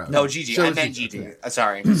 Gigi. Sarah. No, Gigi. Show I was meant Gigi. Okay.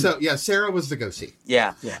 Sorry. So, yeah, Sarah was the go-see.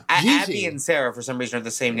 Yeah. Yeah. Gigi. Abby and Sarah, for some reason, are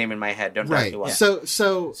the same name in my head. Don't ask Right. me why. So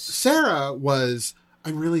Sarah was,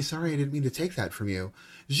 I'm really sorry, I didn't mean to take that from you.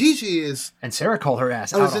 Gigi is, And Sarah called her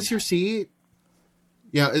ass oh, out. is this on your seat?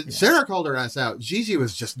 Yeah, Sarah called her ass out. Gigi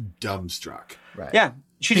was just dumbstruck. that. Right. Yeah.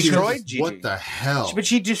 She Because, destroyed Gigi. what the hell? But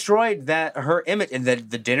she destroyed her image. And the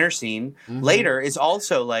dinner scene later is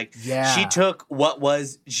also like, Yeah. she took what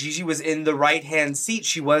was, Gigi was in the right-hand seat.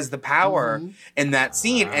 She was the power in that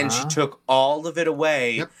scene. And she took all of it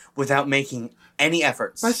away Yep. without making any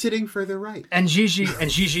efforts. By sitting further right. And Gigi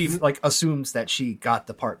like assumes that she got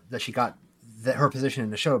the part that she got her position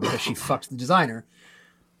in the show because she fucked the designer,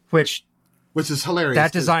 which Which is hilarious.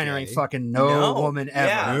 that 'cause designer gay. ain't fucking No. woman ever.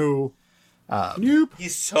 Yeah. No. Nope.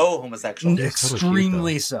 He's so homosexual.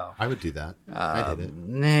 Extremely so. I would do that. I did it.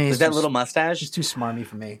 Nah, Is that little mustache? She's too smarmy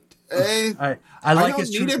for me. Eh, I like don't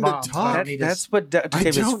his need truth him to bombs. talk. I don't need his- That's what Dr. I Dave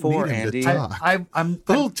is don't for, need him to Andy. talk. I'm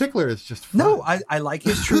the little tickler is just fun. no, I like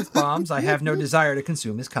his truth bombs. I have no desire to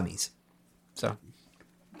consume his cummies. So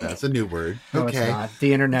That's a new word. no, Okay. it's not.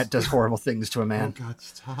 The internet does horrible things to a Oh man. God,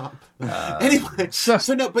 stop. Anyway, so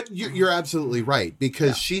no, but you're absolutely right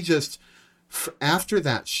because she just after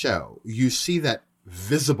that show, you see that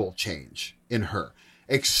visible change in her,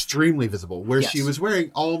 extremely visible, where she Yes. was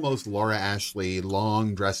wearing almost Laura Ashley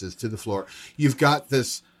long dresses to the floor. You've got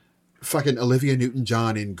this fucking Olivia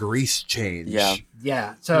Newton-John in Grease change, Yeah.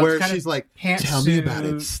 Yeah. So where it's kind she's of like, pantsuit. "Tell me about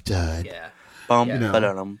it, stud." Yeah. Bum, Yeah. No.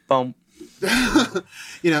 ba-dum, bum.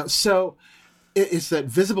 So it's that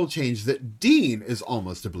visible change that Dean is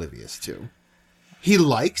almost oblivious to. He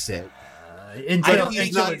likes it. Until, But he's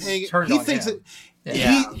until not it's paying. turned He on thinks him. it.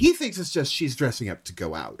 Yeah. He thinks it's just she's dressing up to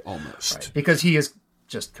go out almost. Right. Because he is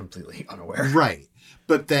just completely unaware. Right.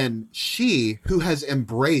 But then she, who has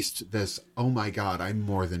embraced this, oh my God, I'm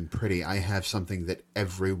more than pretty. I have something that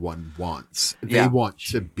everyone wants. They Yeah. want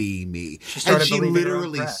to be me. And started she believing her own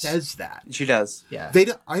literally press. says that. She does. Yeah.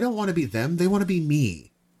 I don't want to be them. They want to be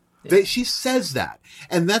me. She says that.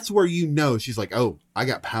 And that's where you know she's like, oh, I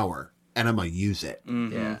got power and I'm going to use it.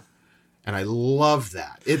 Yeah. And I love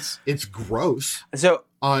that. It's gross. So,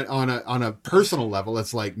 On a personal level,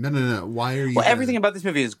 it's like, no. Why are you? well, everything about this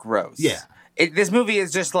movie is gross. Yeah. This movie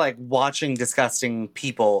is just like watching disgusting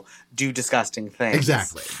people do disgusting things.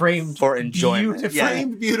 Exactly. Framed For enjoyment. beautifully. Yeah.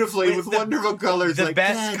 Framed beautifully with wonderful colors. The like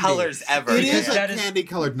best candy. colors ever. It Yeah. is a That is-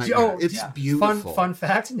 candy-colored nightmare. Oh, it's yeah. beautiful. Fun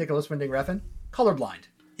fact: Nicholas Winding Refn, colorblind.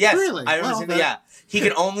 Yes. Really? I Well, was, that- yeah. He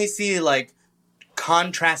can only see like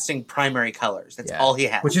contrasting primary colors. That's all he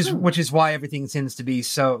has. Which is why everything tends to be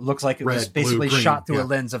so looks like it was Red, blue, basically green, shot through yeah. a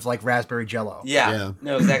lens of like raspberry Jello. Yeah. Yeah.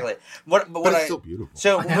 No, exactly. But but what it's I still beautiful.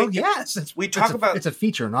 so Hell we, yes, we talk about it's a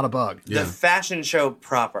feature, not a bug. Yeah. the fashion show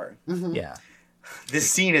proper. Yeah, This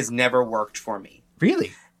scene has never worked for me.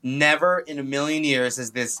 really. Never in a million years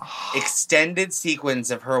has this extended sequence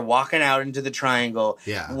of her walking out into the triangle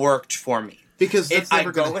Yeah. worked for me. Because that's I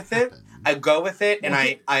never go gonna with happen. it. I go with it, and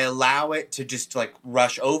I allow it to just like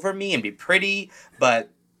rush over me and be pretty.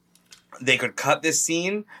 But they could cut this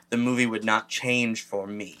scene; the movie would not change for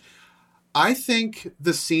me. I think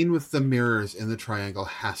the scene with the mirrors in the triangle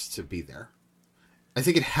has to be there. I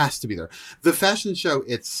think it has to be there. The fashion show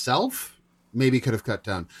itself maybe could have cut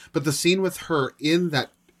down, but the scene with her in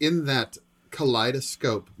that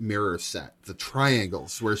kaleidoscope mirror set, the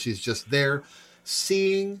triangles where she's just there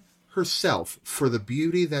seeing herself for the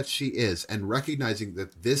beauty that she is and recognizing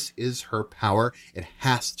that this is her power, it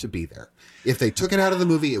has to be there. If they took it out of the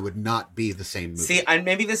movie, it would not be the same movie. See, and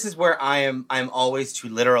maybe this is where I'm always too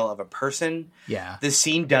literal of a person. Yeah. The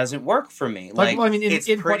scene doesn't work for me. Like, well, I mean, it's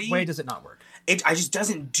in what pretty. way does it not work? It just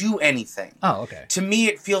doesn't do anything. Oh, okay. To me,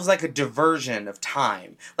 it feels like a diversion of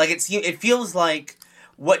time. Like it feels like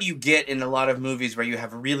what you get in a lot of movies where you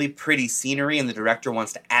have really pretty scenery and the director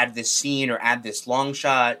wants to add this scene or add this long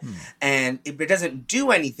shot, and it doesn't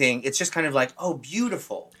do anything. It's just kind of like, oh,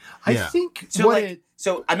 beautiful. I Yeah. think So what like, it,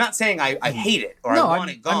 so I'm not saying I hate it or No, I want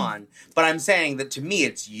I'm- it gone, but I'm saying that to me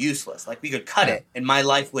it's useless. Like we could cut it, and my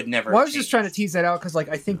life would never. well, I was just change. trying to tease that out because, like,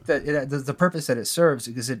 I think that the purpose that it serves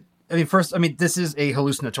because it. I mean, first, I mean, this is a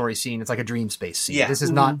hallucinatory scene. It's like a dream space scene. Yeah. This is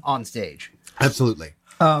not on stage. Absolutely.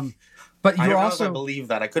 But I you're don't know if I also, believe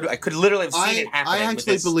that. I could literally have seen it happen. I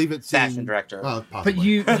actually believe it's fashion director. Well,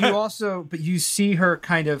 possibly. but you see her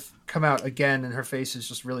kind of come out again, and her face is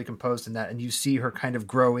just really composed in that, and you see her kind of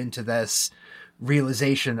grow into this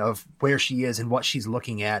realization of where she is and what she's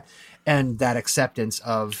looking at, and that acceptance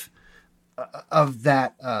of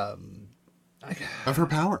that. Of her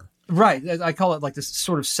power. Right, I call it like this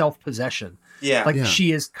sort of self-possession. Yeah. Like Yeah.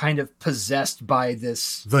 she is kind of possessed by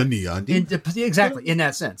this. The neon demon. Exactly, in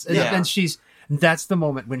that sense, and, Yeah. and that's the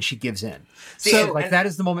moment when she gives in. See, So, Like and- that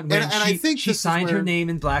is the moment when and I think she this is signed her where- name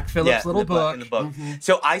in Black Phillip's yeah, little in the book. book.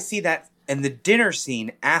 So I see that in the dinner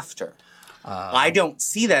scene after. I don't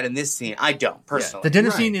see that in this scene. I don't personally. The dinner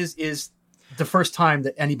Right. scene is the first time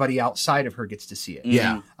that anybody outside of her gets to see it.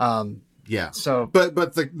 Yeah. Um, Yeah. so But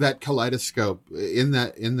that kaleidoscope in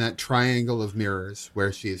that triangle of mirrors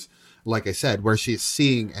where she's, like I said, where she's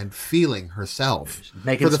seeing and feeling herself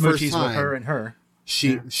making for the first smoochies time. with her and her.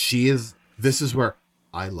 She is. This is where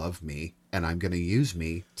I love me, and I'm going to use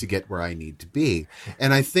me to get where I need to be.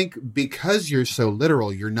 And I think because you're so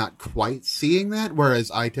literal, you're not quite seeing that. Whereas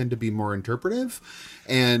I tend to be more interpretive,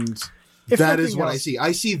 and If that is nothing what I else- see.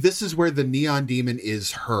 I see this is where the neon demon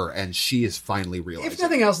is her, and she is finally realizing. If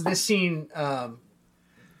nothing else, this scene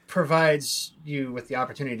provides you with the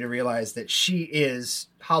opportunity to realize that she is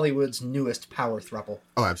Hollywood's newest power throuple,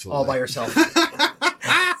 Oh, absolutely. all by herself.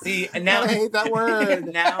 See, and now I hate that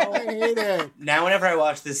word. now I hate it. now whenever I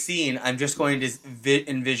watch this scene, I'm just going to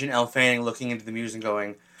envision Elle Fanning looking into the mirrors and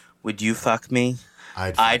going, "Would you fuck me?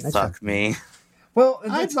 I'd fuck me." Well,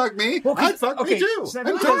 I'd fuck me. Well, 'cause- I'd fuck okay, me too. so I'm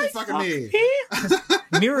that totally means- fucking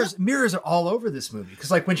me. mirrors are all over this movie because,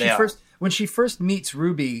 like, when They are. she first meets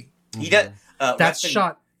Ruby, He does. that's Weston-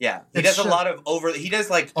 shot Yeah, he that's does a shot- lot of over. He does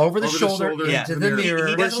like over the Over the shoulder shoulder Yeah. into into the the mirror.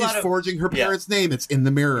 He Where does a she's lot of- forging her yeah. parents' name, it's in the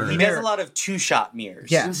mirror. He does a lot of 2-shot mirrors.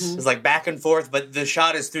 Yes. It's like back and forth, but the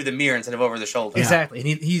shot is through the mirror instead of over the shoulder. Exactly, and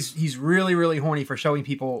he's really really horny for showing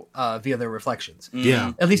people via their reflections.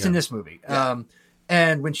 Yeah. At least in Yeah. this movie.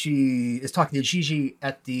 And when she is talking to Gigi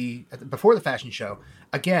at the before the fashion show,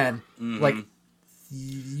 again, like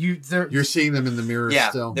You're seeing them in the mirror Yeah,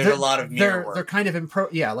 still. there's a lot of mirror they're work. kind of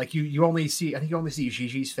like you only see, I think you only see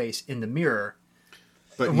Gigi's face in the mirror,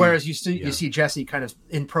 But whereas you see Jessie kind of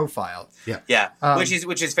in profile. Yeah, which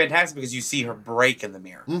is fantastic because you see her break in the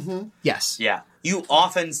mirror. Yes. Yeah, you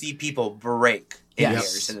often see people break in Yes.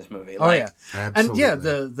 mirrors in this movie. Oh yeah. Absolutely.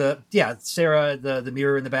 And Sarah, the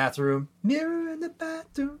mirror in the bathroom. Mirror in the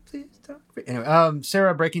bathroom, please don't. Anyway,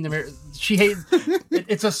 Sarah breaking the mirror. She hates.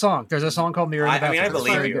 It's a song. There's a song called "Mirror in the I Bathroom." mean, I It's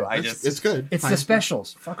believe very you. good. It's good. It's Fine. the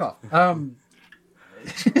specials. Fuck off.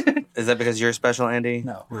 Is that because you're special, Andy?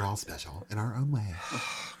 No, We're all special in our own way.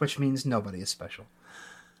 which means nobody is special.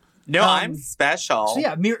 No, I'm special. So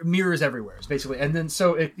yeah, mirrors everywhere, basically, and then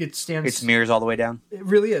so it stands. It's mirrors all the way down. It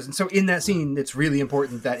really is, and so in that scene, it's really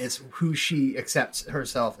important that it's who she accepts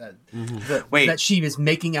herself as. That she is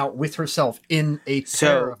making out with herself in a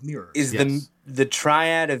pair of mirrors. Is the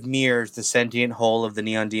triad of mirrors the sentient whole of the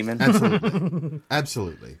neon demon? Absolutely.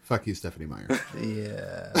 Absolutely. Fuck you, Stephanie Meyer.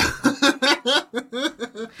 Yeah.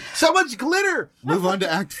 So much glitter! Move on to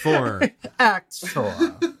Act 4. Act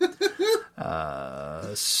 4.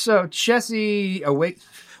 So Jesse awake.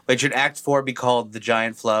 Wait, should Act 4 be called The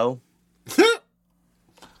Giant Flow?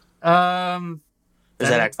 Or is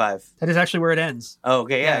that Act 5? That is actually where it ends. Oh,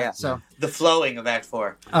 okay, yeah. So the flowing of Act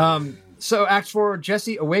 4. So Act 4,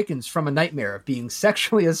 Jesse awakens from a nightmare of being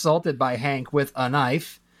sexually assaulted by Hank with a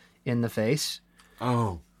knife in the face.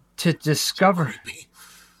 Oh. To discover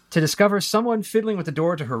someone fiddling with the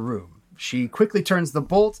door to her room. She quickly turns the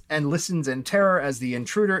bolt and listens in terror as the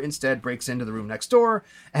intruder instead breaks into the room next door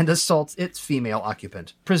and assaults its female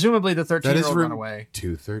occupant. Presumably the 13-year-old run away.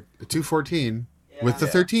 214 with the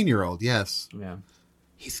 13-year-old, yes. Yeah.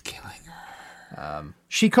 He's killing her.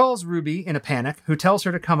 She calls Ruby in a panic, who tells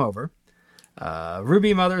her to come over.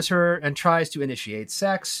 Ruby mothers her and tries to initiate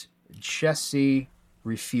sex. Jesse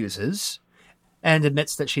refuses and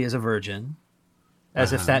admits that she is a virgin,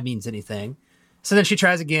 as if that means anything. So then she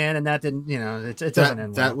tries again, and that didn't, it doesn't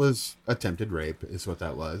end well. That was attempted rape, is what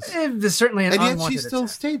that was. It was certainly an unwanted And yet she still attack.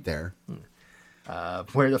 stayed there.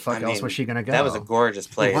 Where the fuck else was she going to go? That was a gorgeous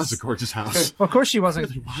place. It was a gorgeous house. Well, of course she wasn't.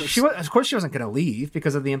 Of course she wasn't going to leave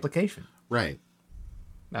because of the implication. Right.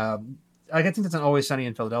 I think that's an Always Sunny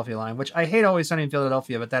in Philadelphia line, which I hate Always Sunny in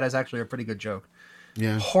Philadelphia, but that is actually a pretty good joke.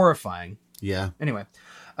 Yeah. Horrifying. Yeah. Anyway,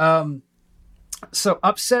 so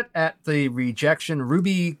upset at the rejection,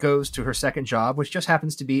 Ruby goes to her second job, which just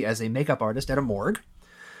happens to be as a makeup artist at a morgue.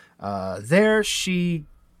 There she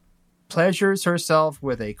pleasures herself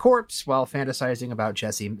with a corpse while fantasizing about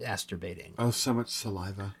Jesse masturbating. Oh, so much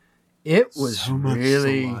saliva. It was so much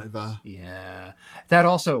really... saliva. Yeah. That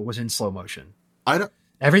also was in slow motion.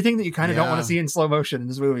 Everything that you kind of don't want to see in slow motion in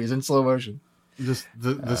this movie is in slow motion. Just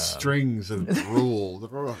the strings of drool.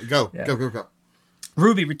 Go.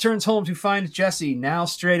 Ruby returns home to find Jesse now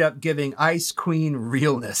straight up giving Ice Queen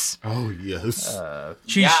realness. Oh, yes.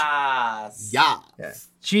 Yes. Yeah.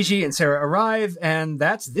 Gigi and Sarah arrive, and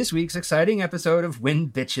that's this week's exciting episode of When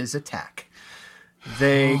Bitches Attack.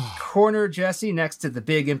 They corner Jesse next to the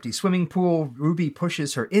big empty swimming pool. Ruby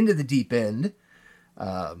pushes her into the deep end.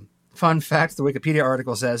 Fun fact, the Wikipedia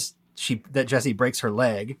article says that Jesse breaks her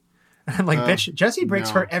leg. I'm like, bitch, Jesse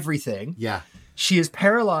breaks her everything. Yeah. She is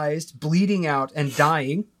paralyzed, bleeding out, and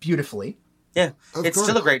dying beautifully. Yeah. Of It's course.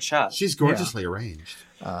 still a great shot. She's gorgeously arranged.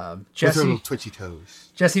 With her Jesse little twitchy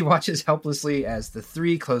toes. Jesse watches helplessly as the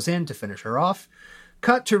three close in to finish her off.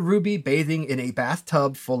 Cut to Ruby bathing in a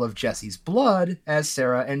bathtub full of Jesse's blood as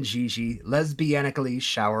Sarah and Gigi lesbianically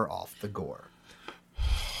shower off the gore.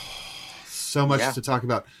 So much to talk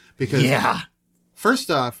about. Because,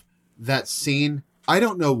 first off, that scene, I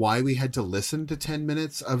don't know why we had to listen to 10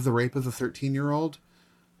 minutes of the rape of the 13-year-old,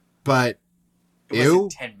 but It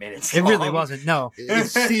wasn't 10 minutes It long. really wasn't. No, it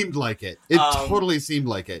seemed like it. It totally seemed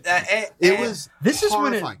like it. It was this is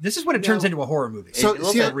horrifying. when it turns into a horror movie. So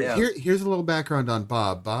little see, bit, yeah. here's a little background on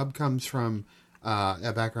Bob. Bob comes from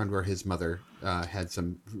a background where his mother had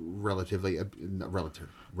some relatively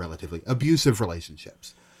abusive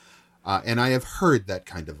relationships. And I have heard that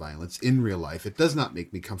kind of violence in real life. It does not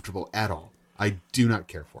make me comfortable at all. I do not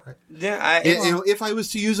care for it. Yeah, If I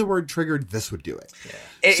was to use a word triggered, this would do it.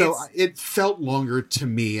 Yeah. It felt longer to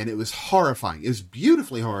me, and it was horrifying. It was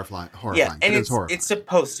beautifully horrifying. Yeah, and it was horrifying. it's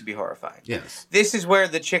supposed to be horrifying. Yes. This is where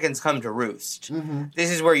the chickens come to roost. Mm-hmm.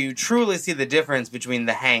 This is where you truly see the difference between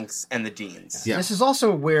the Hanks and the Deans. Yeah. This is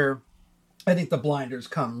also where I think the blinders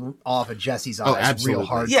come off of Jesse's eyes absolutely.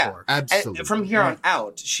 real hardcore. Yeah, Absolutely. And from here on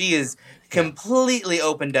out, she is completely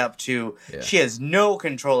opened up to. Yeah. She has no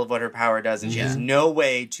control of what her power does, and she has no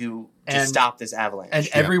way to stop this avalanche. And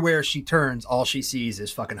everywhere she turns, all she sees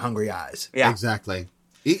is fucking hungry eyes. yeah, Exactly.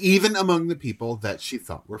 Even among the people that she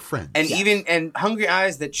thought were friends. and even hungry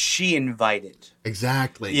eyes that she invited.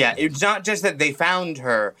 Exactly. Yeah, it's not just that they found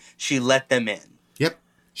her; she let them in. Yep.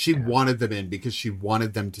 She wanted them in because she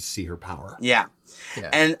wanted them to see her power. Yeah. Yeah.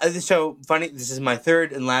 And so funny. This is my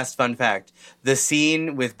third and last fun fact: the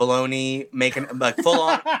scene with Baloney making like full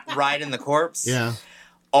on ride in the corpse. Yeah.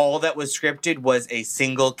 All that was scripted was a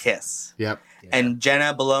single kiss, Yep. and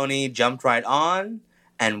Jenna Baloney jumped right on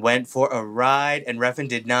and went for a ride. And Refn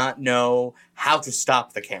did not know how to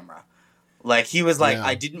stop the camera. Like he was like, Yeah.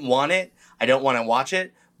 I didn't want it. I don't want to watch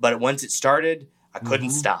it. But once it started, I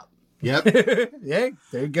couldn't stop. Yep. Yeah,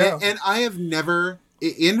 there you go. And I have never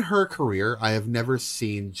in her career, I have never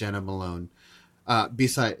seen Jenna Malone,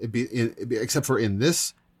 except for in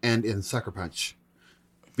this and in Sucker Punch,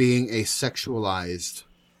 being a sexualized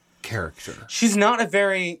character. She's not a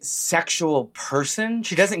very sexual person.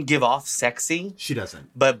 She doesn't give off sexy, She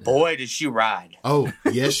doesn't. but boy, does she ride. Oh,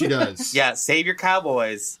 yes, she does. Yeah, save your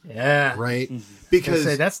cowboys. Yeah. Right? I'd Because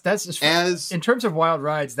say that's as in terms of wild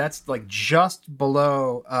rides, that's like just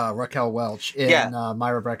below Raquel Welch in Yeah.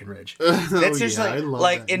 Myra Breckenridge. That's just I love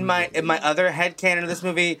like that in my other headcanon of this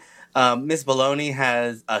movie, Miss Baloney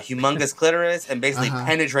has a humongous clitoris and basically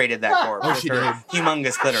penetrated that corpse. Oh, with she her did.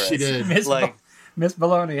 Humongous clitoris. She did. Miss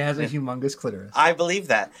Baloney has a humongous clitoris. I believe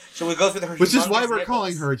that. So we go through her. Which is why humongous we're nipples.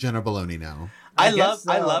 calling her Jenna Baloney now. I guess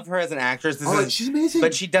love her as an actress. She's amazing.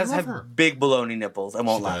 But she does I love have her. big baloney nipples. I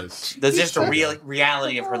won't She lie. does. That's just a real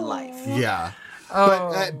reality of her life. Yeah.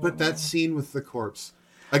 Oh. But that scene with the corpse,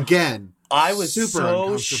 again, I was super so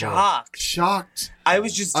uncomfortable. shocked. Shocked. I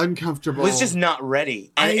was just Uncomfortable. was just not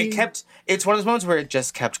ready, and it's one of those moments where it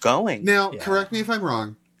just kept going. Now, Yeah. correct me if I'm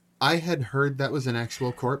wrong. I had heard that was an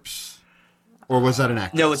actual corpse. Or was that an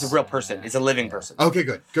actor? No, it's a real person. It's a living person. Okay,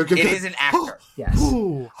 good. Good. It is an actor. Yes.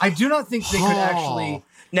 Ooh. I do not think they could actually,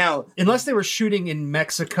 Now, unless they were shooting in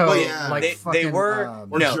Mexico, Well, yeah. like They fucking, were-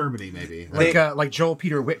 Or No. Germany, maybe. like Joel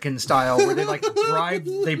Peter Whitkin style, where they like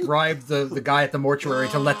bribed the guy at the mortuary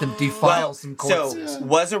to let them defile some corpses. so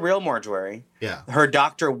was a real mortuary. Yeah. Her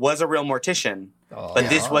doctor was a real mortician, but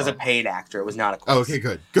this was a paid actor. It was not a corpse. Oh, okay,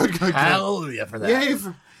 good. Good. Hallelujah for that. Yay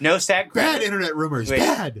for No SAG credit. bad internet rumors. Wait,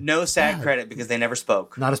 Bad. No SAG Bad. credit because they never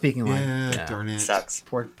spoke. Not a speaking line. Yeah, darn it. Sucks.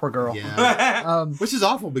 Poor girl. Yeah. Which is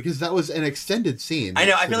awful because that was an extended scene. I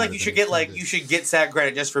know. I Should feel not like you have should been get extended. you should get SAG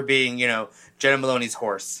credit just for being Jenna Maloney's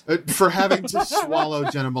horse. For having to swallow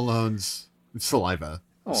Jenna Malone's saliva.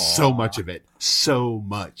 So much of it. So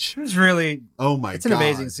much. It's really, Oh my god. it's an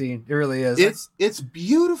amazing scene. It really is. It's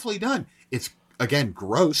beautifully done. It's again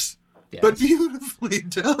gross, Yeah. but beautifully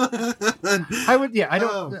done. I would, yeah. I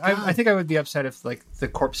don't. Oh, I God. think I would be upset if like the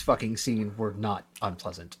corpse fucking scene were not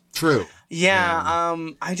unpleasant. True. Yeah.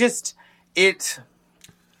 I just it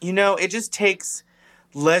just takes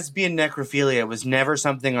lesbian necrophilia was never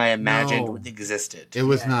something I imagined No. existed. It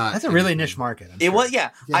was not. That's a really niche market. I'm It sure. was, yeah.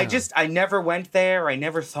 Yeah. I never went there. I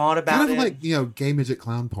never thought about kind of it. like gay midget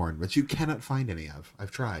clown porn, which you cannot find any of.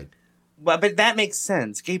 I've tried. But that makes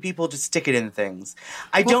sense. Gay people just stick it in things.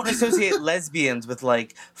 I don't associate lesbians with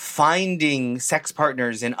like finding sex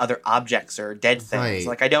partners in other objects or dead things. Right.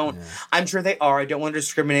 Like I don't. I'm sure they are. I don't want to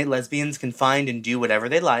discriminate. Lesbians can find and do whatever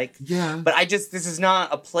they like. Yeah. But this is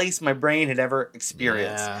not a place my brain had ever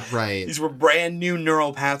experienced. Yeah. Right. These were brand new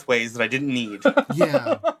neural pathways that I didn't need.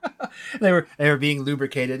 Yeah. They were being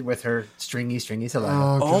lubricated with her stringy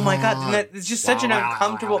saliva. Oh my god! And it's just such an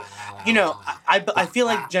uncomfortable. I feel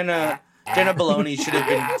like Jenna Baloney should have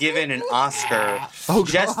been given an Oscar Oh,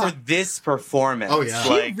 just God. for this performance. Oh, yeah.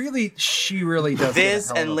 Like She really does. this,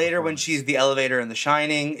 get a hell of and a later when performance. she's the elevator in The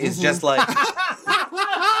Shining is just like,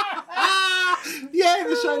 Yay,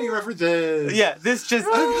 the Shining references. yeah, this just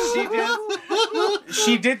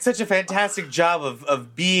she did such a fantastic job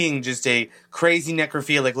of being just a crazy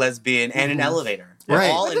necrophilic lesbian and an elevator, Right.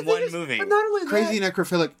 all But the in thing one is, movie. but not only Crazy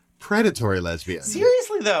necrophilic predatory lesbian.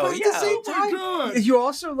 Seriously though, But at yeah. the same time, you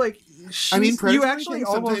also like. I mean, you predatory actually can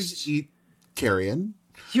sometimes almost eat carrion.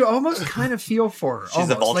 you almost kind of feel for her. She's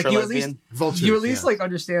a almost. vulture like, you lesbian? At least, Vultures, you at least yeah. like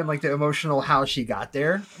understand like the emotional how she got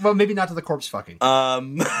there. Well, maybe not to the corpse fucking.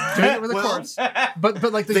 Doing it with a well, corpse,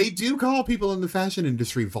 but like the, They do call people in the fashion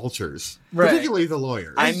industry vultures, Right. particularly the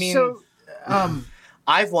lawyers. I mean, so,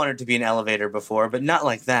 I've wanted to be an elevator before, but not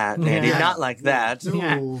like that, Andy. Yeah. Not like that.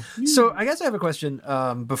 Yeah. So I guess I have a question.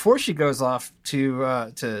 Before she goes off to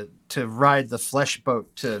ride the flesh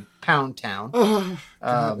boat to Pound Town,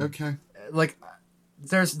 Okay. like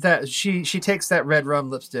there's that she takes that red rum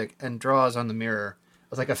lipstick and draws on the mirror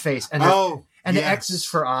with like a face, and Oh, and the yes. X is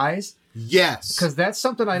for eyes Yes. because that's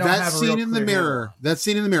something I don't That have. a scene real in the clear mirror. That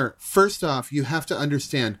scene in the mirror. First off, you have to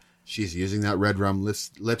understand she's using that red rum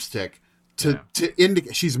lipstick to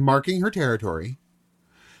indicate she's marking her territory.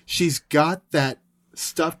 She's got that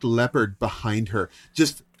stuffed leopard behind her,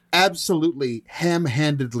 just handedly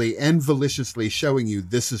ham-handedly and maliciously showing you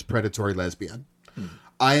this is predatory lesbian.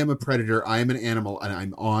 I am a predator. I am an animal, and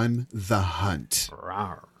I'm on the hunt.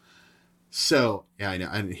 Rawr. So yeah, I know.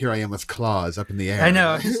 And here I am with claws up in the air. I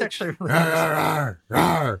know it's actually really Rawr,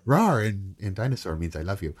 rawr, rawr, and dinosaur means I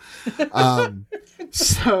love you.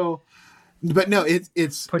 So, but no,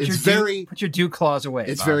 it's put your dew claws away.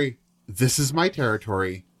 it's Bob. very. This is my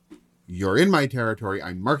territory. You're in my territory.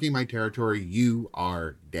 I'm marking my territory. You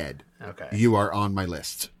are dead. Okay. you are on my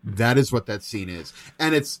list. That is what that scene is.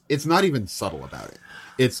 And it's not even subtle about it.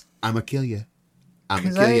 It's, I'm going to kill you. I'm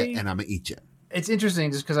going to kill you, and I'm going to eat you. It's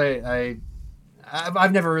interesting just because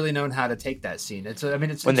I've never really known how to take that scene. It's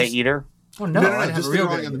when they eat her. Oh no, I didn't just have a the real drawing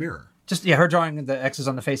good on the idea. mirror. Just her drawing the X's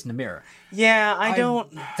on the face in the mirror. Yeah, I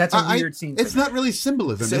don't. That's a weird scene. It's not really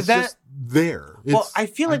symbolism. So it's that- just there. Well, It's I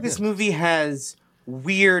feel like this movie has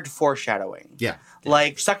weird foreshadowing. Yeah.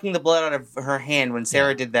 Like sucking the blood out of her hand when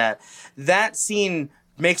Sarah did that. That scene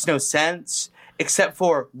makes no sense except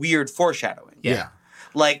for weird foreshadowing. Yeah.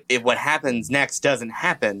 Like, if what happens next doesn't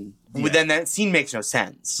happen, then that scene makes no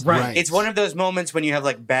sense. Right. It's one of those moments when you have,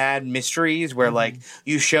 like, bad mysteries where, like,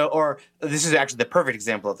 you show, or this is actually the perfect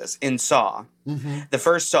example of this. In Saw, the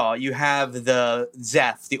first Saw, you have the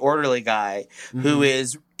Zeph, the orderly guy, who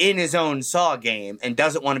is in his own Saw game and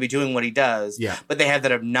doesn't want to be doing what he does. Yeah. But they have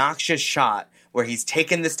that obnoxious shot where he's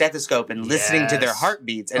taking the stethoscope and listening to their Yes.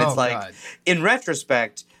 heartbeats. And Oh, it's like, God. in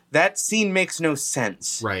retrospect, that scene makes no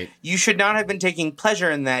sense. Right. You should not have been taking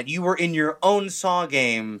pleasure in that. You were in your own Saw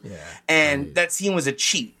game, and that scene was a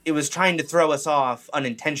cheat. It was trying to throw us off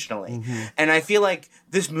unintentionally. And I feel like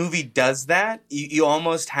this movie does that. You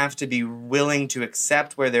almost have to be willing to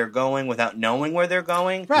accept where they're going without knowing where they're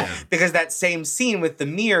going. Right. Because that same scene with the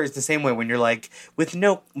mirror is the same way when you're like, with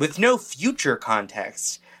no future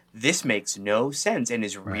context, this makes no sense and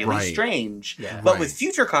is really Right. strange. Yeah. But Right. with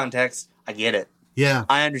future context, I get it. Yeah.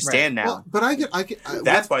 I understand now. Well, but I get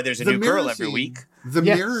That's why there's a the new girl mirror every scene- week. The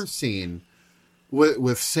Yes. mirror scene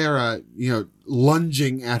with Sarah,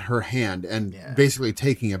 lunging at her hand and basically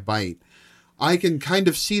taking a bite. I can kind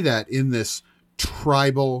of see that in this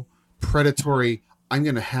tribal, predatory, I'm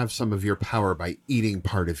going to have some of your power by eating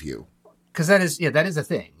part of you. Because that is a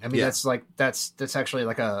thing. I mean, Yeah. that's actually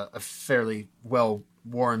like a fairly well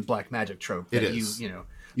worn black magic trope. It That is. You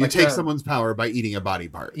You like take the- someone's power by eating a body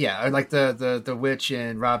part. Yeah, or like the witch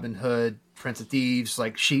in Robin Hood, Prince of Thieves.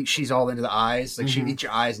 Like she's all into the eyes. Like she eat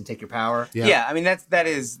your eyes and take your power. Yeah. Yeah, I mean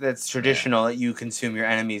that's traditional that you consume your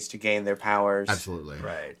enemies to gain their powers. Absolutely.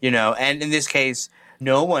 Right. And in this case,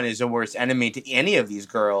 no one is a worse enemy to any of these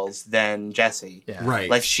girls than Jessie. Yeah. Right.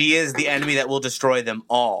 Like she is the enemy that will destroy them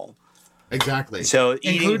all. Exactly. So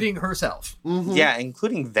Including herself.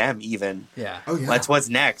 including them even. Yeah. Oh, yeah. That's what's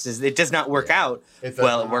next. Is it does not work out. It does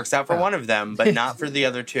Well, it not. works out for one of them, but not for the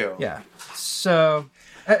other two. Yeah. So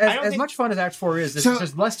as much fun as Act 4 is,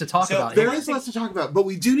 there's less to talk about. There here. is less to talk about, but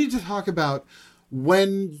we do need to talk about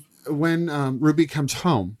when Ruby comes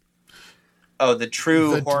home. Oh, the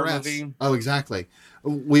true The horror dress. movie. Oh, exactly.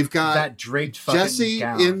 We've got that draped fucking Jessie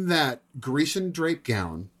gown. in that Grecian drape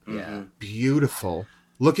gown. Yeah. Beautiful.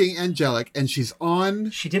 Looking angelic. And she's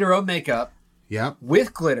on... She did her own makeup Yep.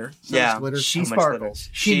 with glitter. Yeah. Glitter. She So much glitter. sparkles.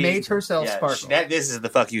 She made herself Yeah, sparkle. this is the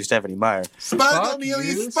fuck you, Stephanie Meyer. Sparkle, Fuck Amelia,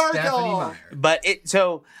 you, sparkle! Stephanie Meyer. But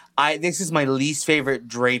this is my least favorite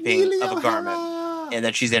draping Amelia of a garment. O'Hara! And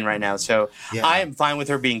that she's in right now. So Yeah. I am fine with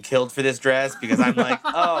her being killed for this dress because I'm like,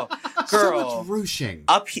 oh, So girl. much ruching.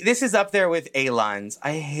 This is up there with A-lines.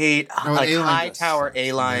 I hate No, like A-line high just tower sucks.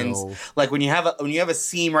 A-lines. No. Like when you have a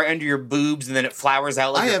seam right under your boobs and then it flowers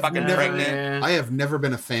out like I you're have fucking never- pregnant. Yeah. I have never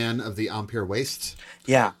been a fan of the Ampere waist.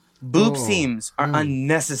 Yeah. Boob Oh. seams are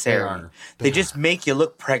unnecessary. They are. They just make you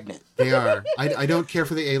look pregnant. They are. I don't care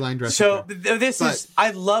for the A-line dress. So But-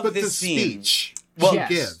 I love but this the scene. speech Well, she yes.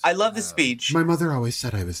 gives. I love the speech. My mother always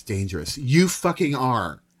said I was dangerous. You fucking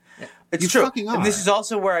are. It's you true. fucking And this are. is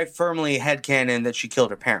also where I firmly headcanon that she killed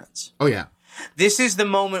her parents. Oh, yeah. This is the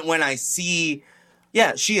moment when I see,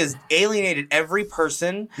 she has alienated every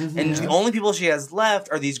person, and the only people she has left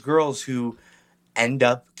are these girls who end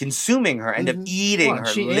up consuming her, end up eating Well, her.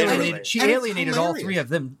 she literally. alienated, And it's alienated all hilarious. three of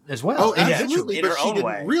them as well. Oh, Yeah, absolutely. in But her she own didn't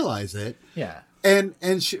way. realize it. Yeah.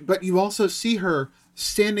 But you also see her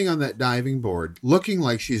standing on that diving board, looking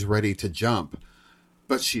like she's ready to jump,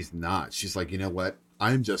 but she's not. She's like, you know what?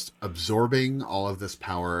 I'm just absorbing all of this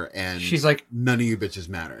power, and She's like- none of you bitches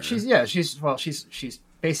matter. She's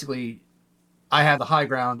basically, I have the high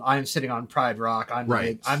ground. I'm sitting on Pride Rock. I'm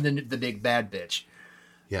Right. the big bad bitch.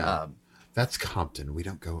 yeah. That's Compton. We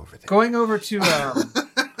don't go over there. Going over to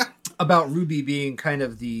about Ruby being kind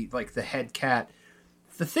of the head cat.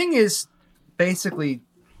 The thing is, basically,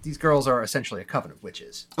 these girls are essentially a coven of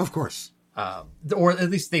witches, Of course. or at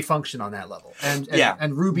least they function on that level. And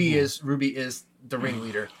Ruby is the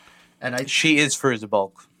ringleader, and She is Fruza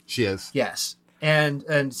Bulk. She is. yes,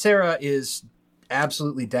 and Sarah is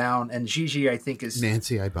absolutely down, and Gigi I think is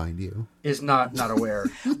Nancy, I bind you. not aware.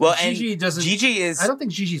 Well, Gigi and doesn't. Gigi is I don't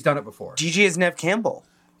think Gigi's done it before. Gigi is Nev Campbell.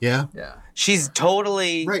 Yeah. Yeah, She's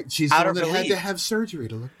totally Right. She's out the of one her that had league. to have surgery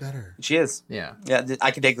to look better. She is. yeah. Yeah, I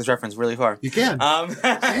can take this reference really far. You can.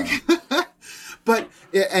 But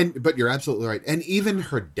you're absolutely right. And even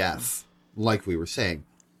her death, like we were saying,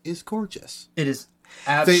 is gorgeous. It is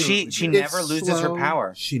absolutely. She never loses her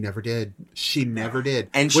power. She never did. She never did.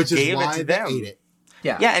 And she which gave is why it to they them. ate it.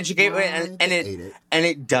 Yeah. Yeah, and she gave Why it, and they ate it.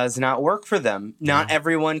 it does not work for them. Not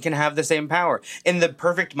everyone can have the same power. In the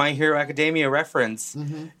perfect My Hero Academia reference,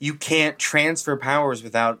 you can't transfer powers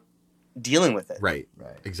without dealing with it. Right.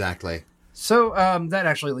 Exactly. So that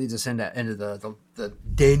actually leads us into the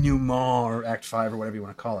denouement or Act 5 or whatever you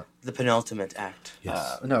want to call it. The penultimate act.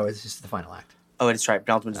 Yes. No, it's just the final act. Oh, it's right.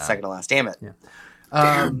 Penultimate is second to last. Damn it. Yeah.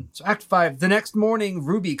 So Act 5. The next morning,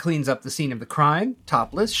 Ruby cleans up the scene of the crime,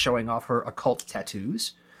 topless, showing off her occult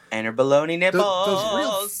tattoos. And her baloney nipples. Those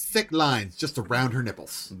real thick lines just around her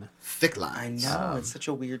nipples. Thick I lines. know. It's such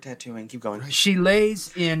a weird tattooing. Keep going. She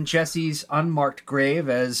lays in Jesse's unmarked grave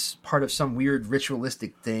as part of some weird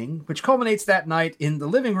ritualistic thing, which culminates that night in the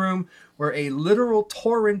living room where a literal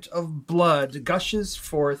torrent of blood gushes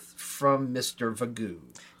forth from Mr. Magoo.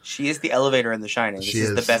 She is the elevator in The Shining. This She is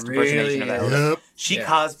the is. best impersonation of that Really elevator. Yep. She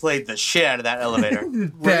cosplayed the shit out of that elevator.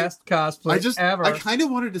 Best cosplay ever. I kind of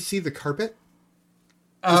wanted to see the carpet.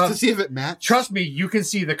 Just to see if it matched. Trust me, you can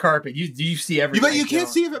see the carpet. You see everything. But you can't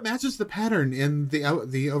see if it matches the pattern in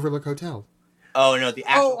the Overlook Hotel. Oh, no, the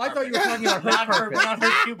actual I thought you were talking about her not carpet. not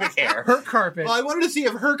her pubic hair. Her carpet. Well, I wanted to see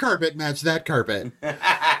if her carpet matched that carpet.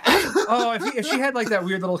 If she had like that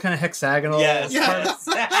weird little kind of hexagonal Yes.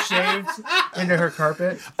 carpet shaved into her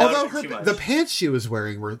carpet. Although would've been too much. the pants she was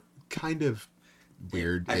wearing were kind of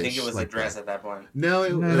weird. I think it was a dress at that point. No,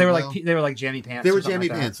 No, they were like jammy pants. They or were something jammy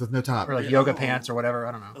like that. pants with no top. Or like yoga pants or whatever.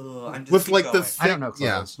 I don't know. Ugh, I'm just With keep like going. the thick, I don't know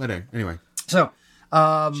yeah, clothes. whatever. Anyway, So,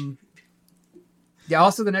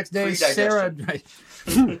 also the next day,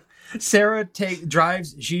 Free Sarah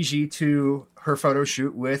drives Gigi to her photo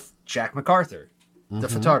shoot with Jack MacArthur, the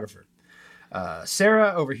photographer.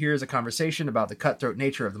 Sarah overhears a conversation about the cutthroat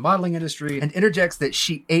nature of the modeling industry and interjects that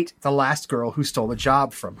she ate the last girl who stole a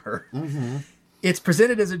job from her. It's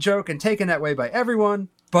presented as a joke and taken that way by everyone,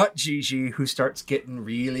 but Gigi, who starts getting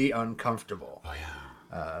really uncomfortable. Oh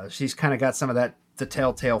yeah, she's kind of got some of the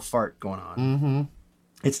telltale fart going on.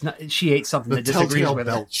 It's not. She ate something that disagrees telltale with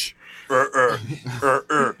belch.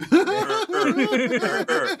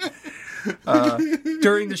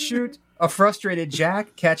 During the shoot, a frustrated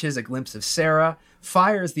Jack catches a glimpse of Sarah,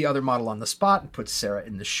 fires the other model on the spot, and puts Sarah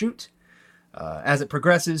in the chute. As it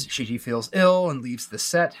progresses, Gigi feels ill and leaves the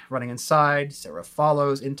set. Running inside, Sarah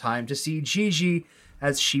follows in time to see Gigi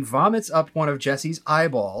as she vomits up one of Jesse's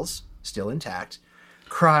eyeballs, still intact,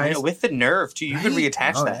 cries. with the nerve, too. You could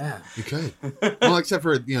reattach Oh, that. yeah. You could. Well, except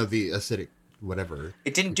for the acidic whatever.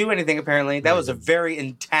 It didn't do anything, apparently. That was a very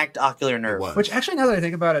intact ocular nerve. was. Which actually, now that I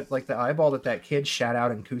think about it, like the eyeball that kid shat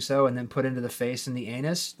out in Kuso and then put into the face and the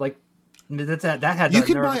anus, like that had You the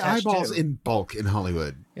can nerve buy attached, eyeballs too. in bulk in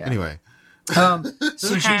Hollywood. Yeah. Anyway, So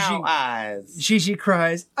Cow eyes. Gigi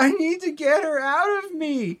cries, "I need to get her out of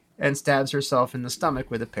me," and stabs herself in the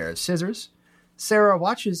stomach with a pair of scissors. Sarah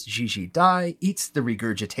watches Gigi die, eats the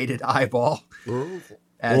regurgitated eyeball,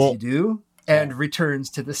 as you do, and returns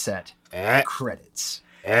to the set. Credits.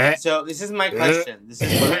 So this is my question. This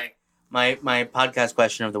is my podcast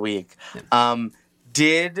question of the week.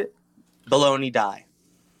 Did Baloney die?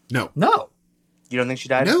 no. You don't think she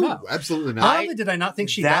died? No, No. absolutely Not not. only did I not think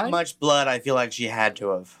she that died, much blood, I feel like she had to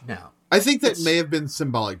have. no. I think that may have been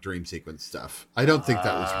symbolic dream sequence stuff. I don't think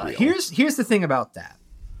that was real. Here's the thing about that.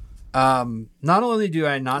 Not only do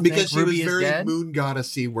I not Because think she was Ruby is very dead, moon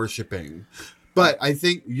goddessy worshipping. But I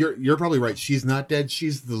think you're probably right. She's not dead.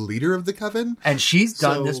 She's the leader of the coven. and she's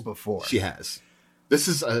done So this before. She has. This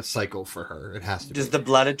is a cycle for her. It has to Does be. the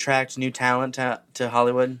blood attract new talent to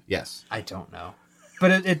Hollywood? Yes. I don't know,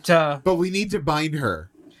 but it But we need to bind her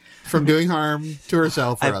from doing harm to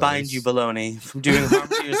herself or I others. bind you, Baloney, from doing harm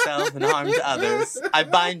to yourself and harm to others. I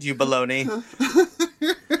bind you, Baloney.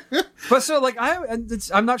 But so, like,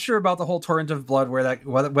 I'm not sure about the whole torrent of blood,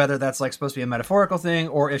 whether that's like supposed to be a metaphorical thing,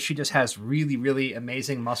 or if she just has really, really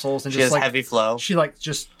amazing muscles and She just has like heavy flow. she like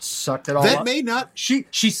just sucked it all That up. may not. She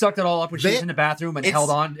sucked it all up when she They- was in the bathroom and held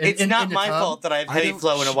on. It's in not the my tub. fault that I have I heavy don't-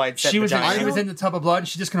 flow in a wide set She was in, vagina. she was in the tub of blood. And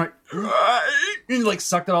she just kind of and like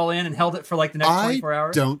sucked it all in and held it for like the next I 24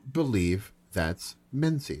 hours. don't believe that's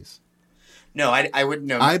menses. No, I wouldn't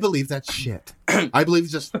know. I believe that's shit. I believe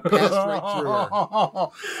it's just passed right through her.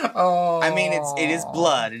 Oh, I mean, it is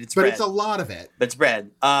blood. It's But bread. it's a lot of it. But it's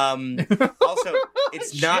bread. Also,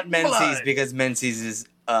 it's not Shit Menses blood. because Menses is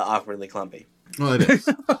awkwardly clumpy. Well, it is.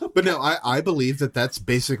 But no, I believe that that's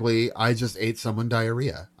basically, I just ate someone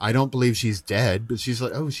diarrhea. I don't believe she's dead, but she's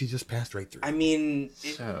like, oh, she just passed right through. I mean,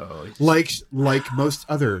 So Like most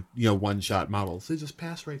other, one-shot models, they just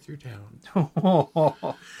pass right through town.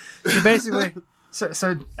 so basically,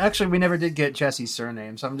 so actually, we never did get Jessie's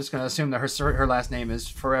surname, so I'm just going to assume that her last name is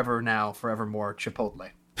forever now, forevermore Chipotle.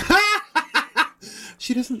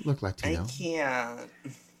 She doesn't look I Latino. can't.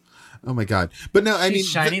 Oh my God! But no, I She's mean,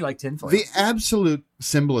 shiny like tinfoil. the absolute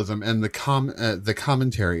symbolism and the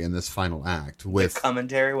commentary in this final act with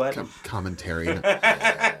Commentary, what? commentary.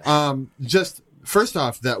 Just first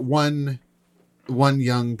off, that one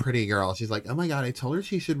young pretty girl, she's like, oh my God, I told her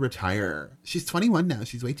she should retire. She's 21 now.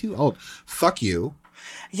 She's way too old. Fuck you.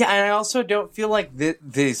 Yeah, and I also don't feel like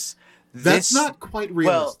this That's not quite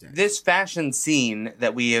realistic. Well, this fashion scene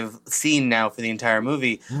that we have seen now for the entire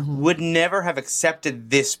movie would never have accepted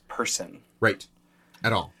this person. Right.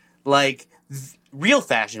 At all. Like, real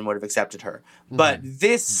fashion would have accepted her. But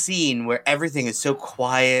this scene where everything is so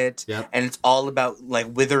quiet Yep. and it's all about, like,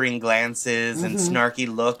 withering glances and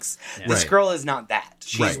snarky looks, this Right. girl is not that.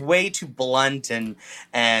 She's Right. way too blunt and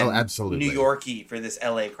Oh, absolutely. New Yorky for this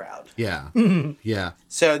LA crowd. Yeah. Yeah.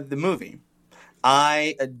 So, the movie.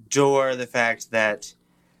 I adore the fact that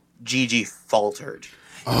Gigi faltered.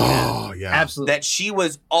 Oh, yeah. Absolutely. That she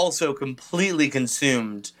was also completely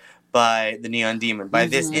consumed by the Neon Demon, by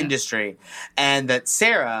this industry. And that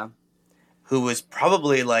Sarah, who was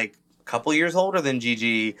probably like a couple years older than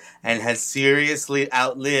Gigi and has seriously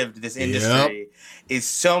outlived this industry, is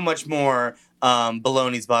so much more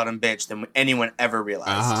baloney's bottom bitch than anyone ever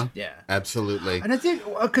realized. Uh-huh. Yeah. Absolutely. And I think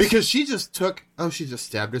Because she just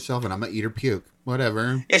stabbed herself and I'm going to eat her puke.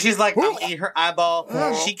 Whatever. Yeah, she's like, I'm gonna eat her eyeball.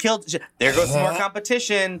 She killed. There goes some more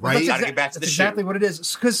competition. Right. Gotta get back to the that's shoot. exactly what it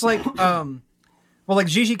is. Because like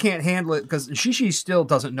Gigi can't handle it because Gigi still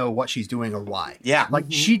doesn't know what she's doing or why. Yeah. Like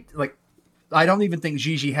I don't even think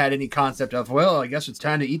Gigi had any concept of, well, I guess it's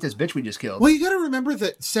time to eat this bitch we just killed. Well, you got to remember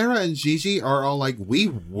that Sarah and Gigi are all like, we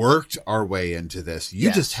worked our way into this. You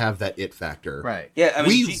Yes. just have that it factor. Right. Yeah, I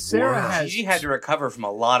mean, We Sarah has Gigi had to recover from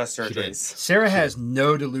a lot of did. surgeries. Sarah has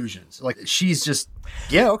no delusions. Like she's just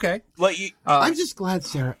okay. Well, you, I'm just glad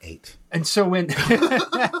Sarah ate. And so when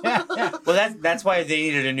well, that's why they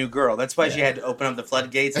needed a new girl. That's why she had to open up the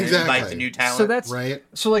floodgates and Exactly. invite the new talent. so that's Right.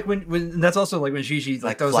 so like when that's also like when Gigi like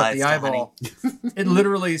Like throws up flies the to eyeball. It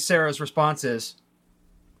literally Sarah's response is,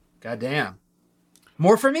 "God damn,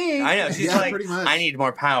 more for me." I know she's Yeah, like, pretty much. I need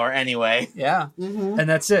more power anyway. Yeah, and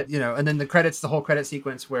that's it, And then the whole credit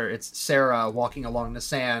sequence where it's Sarah walking along the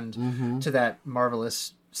sand to that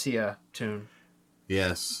marvelous Sia tune.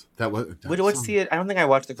 Yes. That was. What's Sia? I don't think I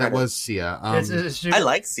watched the That credits. was Sia. I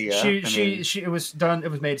like Sia. It was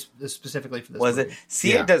made specifically for this. Was movie. it?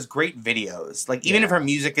 Sia Yeah. does great videos. Like even if her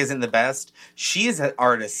music isn't the best, she is an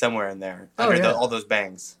artist somewhere in there. Oh, Under yeah. all those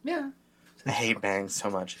bangs. Yeah, I hate bangs so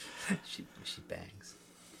much. she bangs.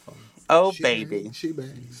 Oh She baby. banged, She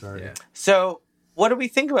banged. Sorry. Yeah. So what do we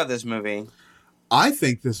think about this movie? I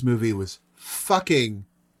think this movie was fucking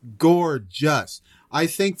gorgeous. I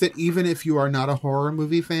think that even if you are not a horror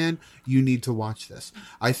movie fan, you need to watch this.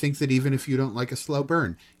 I think that even if you don't like a slow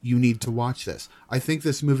burn, you need to watch this. I think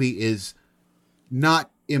this movie is not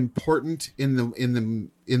important in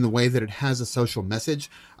the way that it has a social message.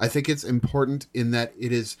 I think it's important in that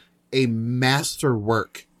it is a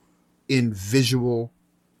masterwork in visual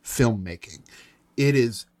filmmaking. It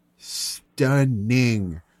is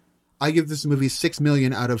stunning. I give this movie 6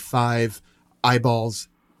 million out of 5 eyeballs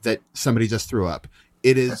that somebody just threw up.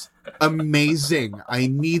 It is amazing. I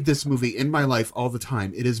need this movie in my life all the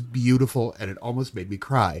time. It is beautiful and it almost made me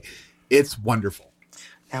cry. It's wonderful.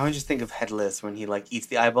 Now I just think of Headless when he like eats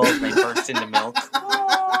the eyeballs and they burst into milk.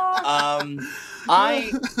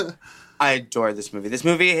 I adore this movie. This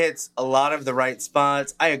movie hits a lot of the right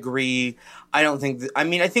spots. I agree. I don't think. I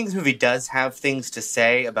think this movie does have things to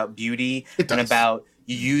say about beauty It does. and about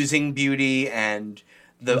using beauty and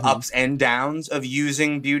the ups and downs of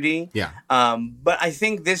using beauty. Yeah. But I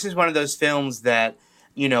think this is one of those films that,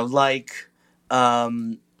 like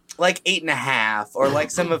 8.5, or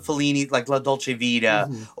like some of Fellini's, like La Dolce Vita,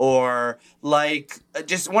 or like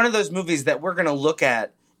just one of those movies that we're going to look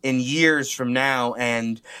at in years from now,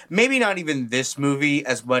 and maybe not even this movie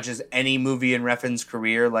as much as any movie in Refn's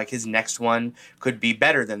career, like his next one could be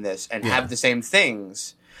better than this and have the same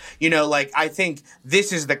things. I think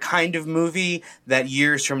this is the kind of movie that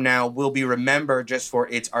years from now will be remembered just for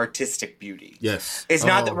its artistic beauty. Yes. It's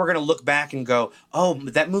not that we're going to look back and go, oh,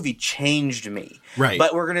 that movie changed me. Right.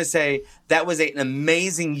 But we're going to say that was an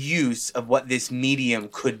amazing use of what this medium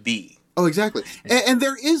could be. Oh, exactly. And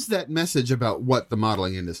there is that message about what the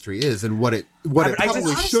modeling industry is and what it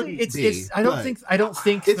probably shouldn't be. I don't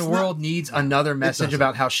think the world needs another message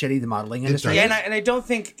about how shitty the modeling industry is. Yeah, and I don't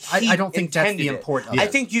think I don't think that's the important. I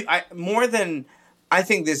think I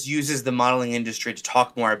think this uses the modeling industry to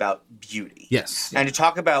talk more about beauty. Yes. And to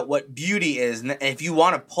talk about what beauty is. And if you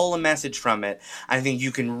want to pull a message from it, I think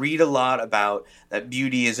you can read a lot about that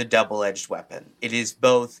beauty is a double-edged weapon. It is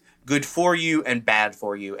both good for you and bad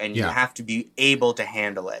for you, and you have to be able to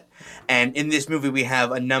handle it. And in this movie, we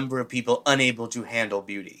have a number of people unable to handle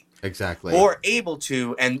beauty. Exactly. Or able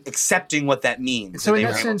to, and accepting what that means. So in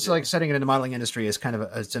that sense, like setting it in the modeling industry is kind of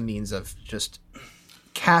a means of just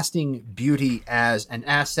casting beauty as an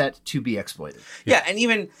asset to be exploited. Yeah, and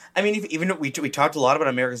even we talked a lot about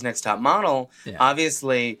America's Next Top Model,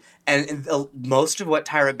 obviously, and most of what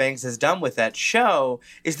Tyra Banks has done with that show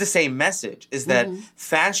is the same message: is that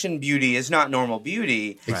fashion beauty is not normal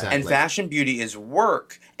beauty, and fashion beauty is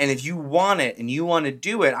work. And if you want it and you want to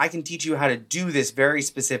do it, I can teach you how to do this very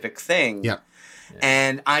specific thing. Yeah.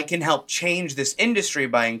 And I can help change this industry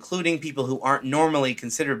by including people who aren't normally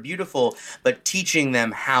considered beautiful, but teaching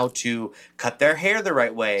them how to cut their hair the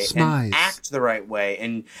right way and act the right way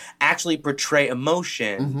and actually portray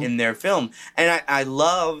emotion in their film. And I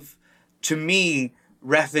love, to me,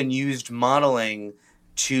 Refn used modeling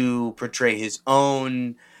to portray his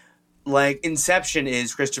own. Like, Inception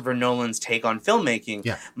is Christopher Nolan's take on filmmaking.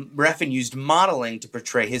 Yeah. Refn used modeling to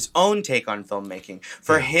portray his own take on filmmaking.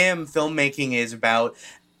 For him, filmmaking is about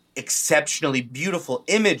exceptionally beautiful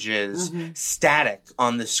images static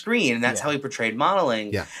on the screen, and that's how he portrayed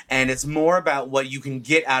modeling. Yeah. And it's more about what you can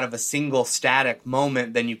get out of a single static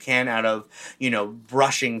moment than you can out of,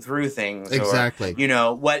 brushing through things. Exactly.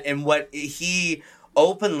 Or, what he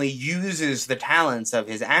openly uses the talents of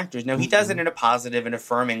his actors. Now, he does it in a positive and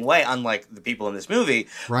affirming way, unlike the people in this movie.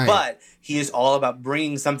 Right. But he is all about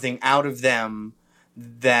bringing something out of them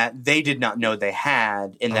that they did not know they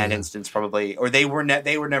had in that instance, probably, or they were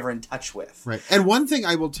never in touch with. Right. And one thing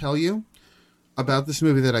I will tell you about this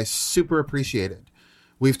movie that I super appreciated,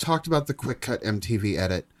 we've talked about the quick cut MTV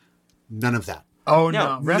edit. None of that. Oh,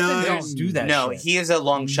 no. Refn don't do that No, shit. he is a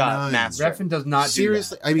long shot master. Refn does not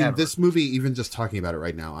Seriously, do that. I mean, ever. this movie, even just talking about it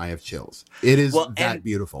right now, I have chills. It is that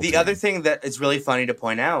beautiful. The other thing that is really funny to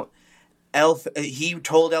point out, he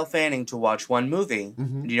told Elle Fanning to watch one movie. Do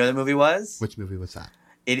you know what the movie was? Which movie was that?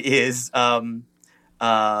 It is the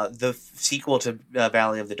sequel to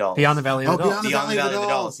Valley of the Dolls. Beyond the Valley of the Dolls. Beyond the Valley of the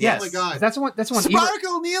Dolls. Yes. Oh my God. That's the one.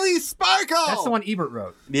 Sparkle, Neely, sparkle! That's the one Ebert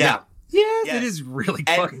wrote. Yeah. Yes, Yes. it is really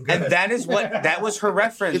fucking good. And that was her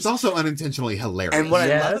reference. It's also unintentionally hilarious. And what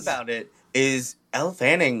I love about it is Elle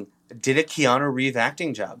Fanning did a Keanu Reeves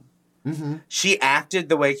acting job. She acted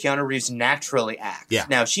the way Keanu Reeves naturally acts. Yeah.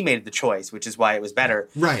 Now, she made the choice, which is why it was better.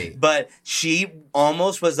 Right. But she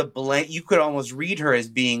almost was you could almost read her as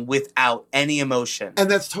being without any emotion. And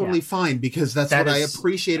that's totally fine, because that's what I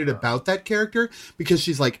appreciated about that character, because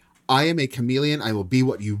she's like, I am a chameleon. I will be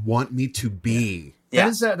what you want me to be. Yeah.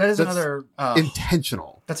 That is another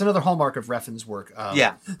intentional. That's another hallmark of Refn's work.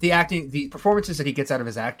 The performances that he gets out of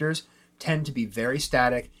his actors tend to be very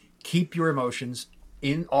static. Keep your emotions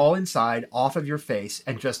all inside, off of your face,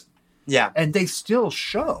 and just and they still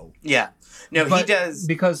show. Yeah, no, he does,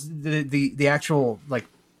 because the actual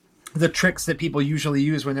the tricks that people usually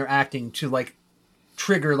use when they're acting to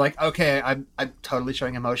trigger okay, I'm totally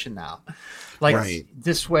showing emotion now.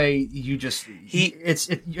 This way, you just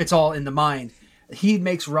it's all in the mind. He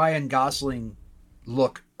makes Ryan Gosling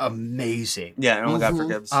look amazing. Yeah, and Only God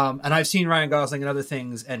Forgives. And I've seen Ryan Gosling in other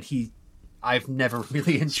things, and I've never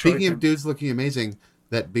really enjoyed Speaking him. of dudes looking amazing,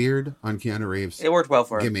 that beard on Keanu Reeves. It worked well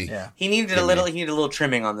for him. Gimme. Yeah. He needed a little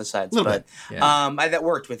trimming on the sides, but that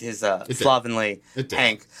worked with his slovenly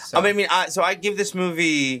Hank. So. So I give this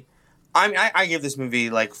movie, I give this movie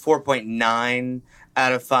 4.9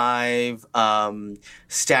 out of 5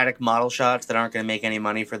 static model shots that aren't going to make any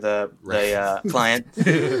money for the client.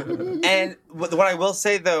 And what I will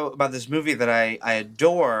say, though, about this movie that I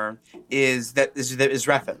adore is that is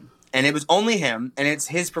Refn. And it was only him, and it's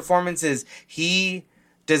his performances. He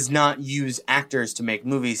does not use actors to make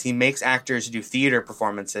movies. He makes actors do theater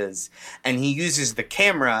performances, and he uses the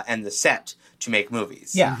camera and the set to make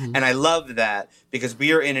movies. Yeah. And I love that, because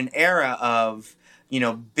we are in an era of,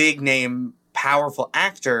 big name, powerful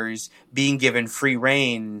actors being given free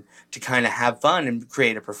reign to kind of have fun and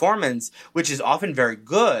create a performance, which is often very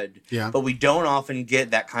good. Yeah. But we don't often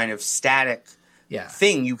get that kind of static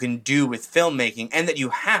thing you can do with filmmaking, and that you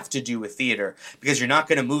have to do with theater, because you're not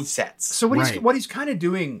going to move sets. So what he's kind of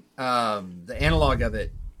doing, the analog of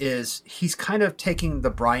it is he's kind of taking the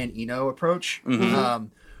Brian Eno approach,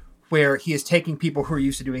 where he is taking people who are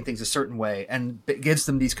used to doing things a certain way and gives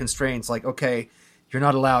them these constraints, like, okay, you're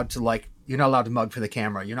not allowed to mug for the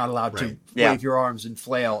camera. You're not allowed to wave your arms and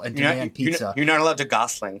flail and demand pizza. You're not allowed to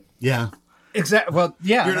Gosling. Yeah. Exactly. Well,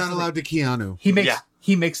 yeah. You're not allowed to Keanu.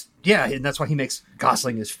 And that's why he makes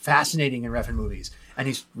Gosling is fascinating in Refn movies, and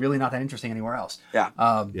he's really not that interesting anywhere else. Yeah.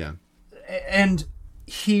 And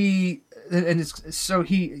he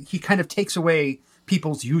kind of takes away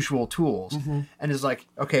people's usual tools and is like,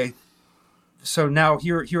 okay, so now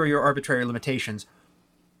here are your arbitrary limitations.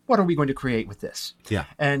 What are we going to create with this? Yeah.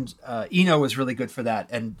 And Eno was really good for that,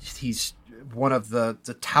 and he's one of the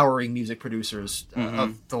towering music producers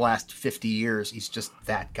of the last 50 years. He's just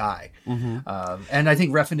that guy. And I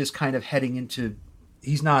think Refn is kind of heading into,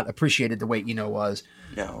 he's not appreciated the way Eno was.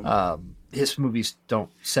 No. His movies don't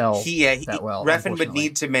sell that well. Refn would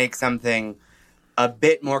need to make something a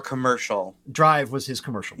bit more commercial. Drive was his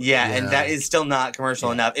commercial. Yeah, and that is still not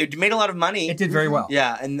commercial enough. It made a lot of money. It did very well.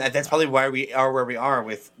 Yeah, and that's probably why we are where we are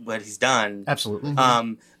with what he's done. Absolutely.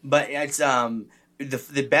 But it's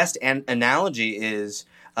the best analogy is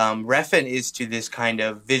Refn is to this kind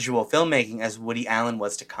of visual filmmaking as Woody Allen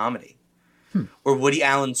was to comedy. Where Woody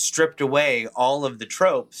Allen stripped away all of the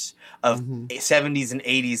tropes of 70s and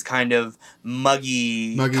 80s kind of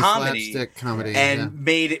muggy comedy, slapstick comedy, and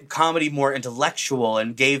made comedy more intellectual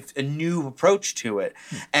and gave a new approach to it.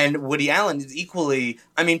 And Woody Allen is equally,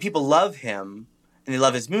 I mean, people love him and they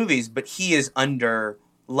love his movies, but he is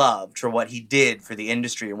under-loved for what he did for the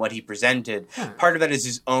industry and what he presented. Part of that is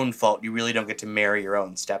his own fault. You really don't get to marry your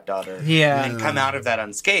own stepdaughter and come out of that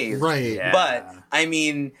unscathed. Right. Yeah. But, I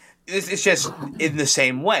mean, it's just in the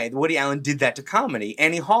same way. Woody Allen did that to comedy.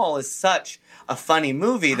 Annie Hall is such a funny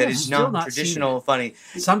movie that is not traditional funny.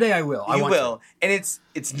 Someday I will. You will. And it's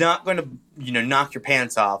not going to, knock your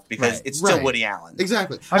pants off because it's still Woody Allen.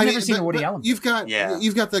 Exactly. I've never seen a Woody Allen. You've got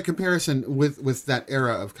the comparison with that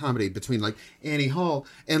era of comedy between like Annie Hall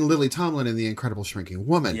and Lily Tomlin in The Incredible Shrinking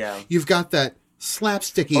Woman. Yeah. You've got that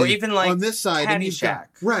slapsticky or even like on this side, and you've got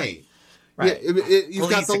Right. Yeah, you've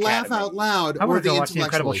got the laugh out loud. I want to go watch The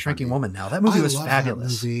Incredible Shrinking Woman now. That movie was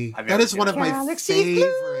fabulous. That movie. That is one of my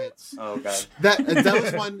favorites. Oh god, that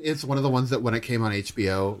was one. It's one of the ones that when it came on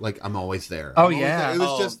HBO, like I'm always there. Oh yeah, it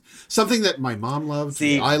was just something that my mom loved.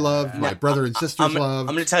 I loved. My brother and sisters loved.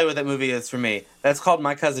 I'm going to tell you what that movie is for me. That's called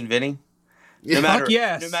My Cousin Vinny. No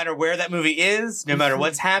matter where that movie is, no matter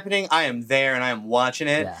what's happening, I am there and I am watching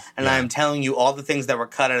it, and I am telling you all the things that were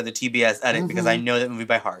cut out of the TBS edit because I know that movie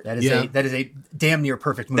by heart. That is a damn near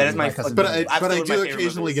perfect movie. That is my cousin. But I do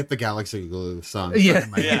occasionally get the Galaxy Glue song.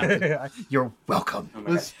 Yeah. You're welcome.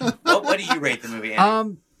 Oh what do you rate the movie,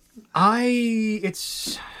 Andy? I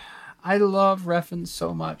love Refn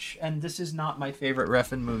so much, and this is not my favorite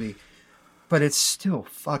Refn movie. But it's still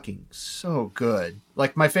fucking so good.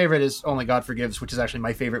 Like, my favorite is Only God Forgives, which is actually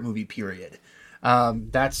my favorite movie, period.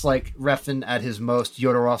 That's, like, Refn at his most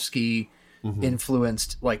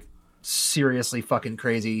Jodorowsky-influenced, like, seriously fucking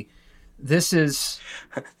crazy. This is...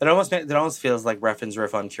 That almost feels like Refn's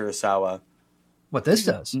riff on Kurosawa. What this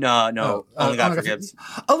does? No. Only God Forgives.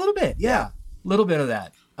 A little bit, yeah. A little bit of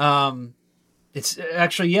that. It's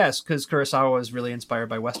actually, yes, because Kurosawa is really inspired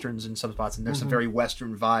by Westerns in some spots, and there's some very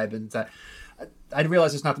Western vibe, and that... I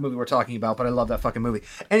realize it's not the movie we're talking about, but I love that fucking movie.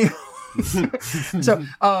 Anyway, so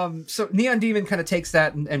Neon Demon kind of takes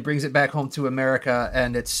that and brings it back home to America,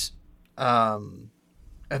 and it's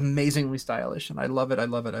amazingly stylish, and I love it.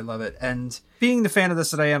 And being the fan of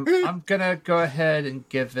this that I am, I'm gonna go ahead and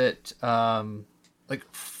give it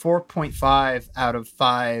like 4.5 out of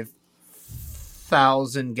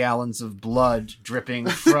 5,000 gallons of blood dripping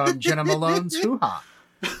from Jenna Malone's hoo-ha.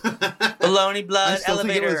 Baloney blood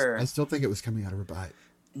elevator. I still think it was coming out of her butt.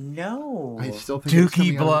 No. I still think it was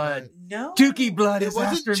coming blood. No. Dookie blood It is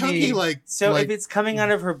wasn't after chunky me. If it's coming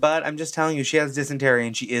out of her butt, I'm just telling you, she has dysentery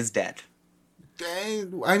and she is dead.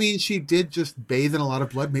 I mean, she did just bathe in a lot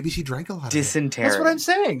of blood. Maybe she drank a lot of Dysentery. That's what I'm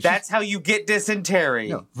saying. That's how you get dysentery.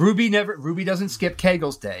 No, Ruby doesn't skip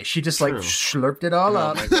Kegel's day. She just like slurped it all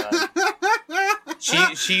up. Oh my god. She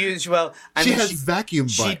has vacuum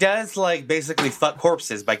butt. She does like basically fuck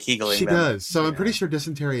corpses by Kegeling She them. does. So I'm pretty sure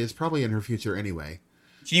dysentery is probably in her future anyway.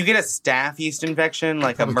 Can you get a staph yeast infection,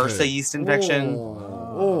 like a MRSA yeast infection?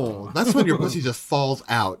 Oh, that's when your pussy just falls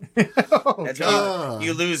out.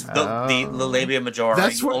 You lose the labia majora.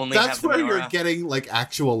 That's That's where you're getting like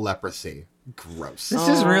actual leprosy. Gross. This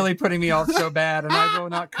is really putting me off so bad, and I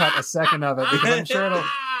will not cut a second of it because I'm sure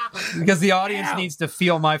Because the audience needs to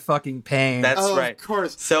feel my fucking pain. That's right. Of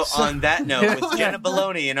course. So on that note, with Jenna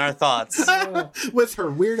Baloney in our thoughts. With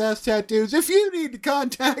her weird ass tattoos. If you need to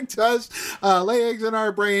contact us, lay eggs in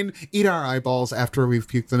our brain, eat our eyeballs after we've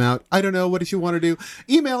puked them out. I don't know. What did you want to do?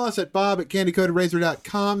 Email us at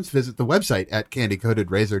bob@candycoatedrazor.com. Visit the website at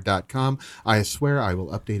candycoatedrazor.com. I swear I will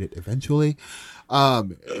update it eventually.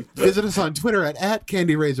 Visit us on Twitter at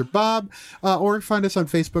CandyRazorBob, or find us on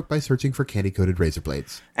Facebook by searching for Candy Coated Razor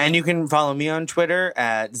Blades. And you can follow me on Twitter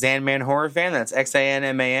at ZanmanHorrorFan. That's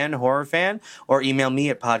XANMAN HorrorFan. Or email me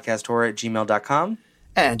at podcasthorror@gmail.com.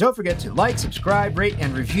 And don't forget to like, subscribe, rate,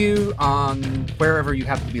 and review on wherever you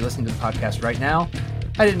happen to be listening to the podcast right now.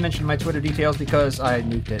 I didn't mention my Twitter details because I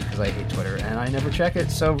nuked it because I hate Twitter and I never check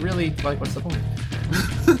it. So really, like, what's the point?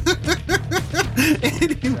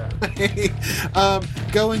 Anyway,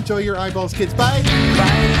 go enjoy your eyeballs, kids. Bye. Bye.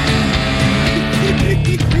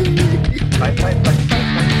 Bye, bye, bye,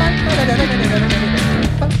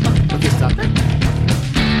 okay, stop.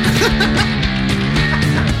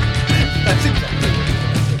 That's exactly what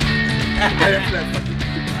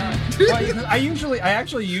I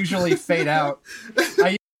actually usually fade out.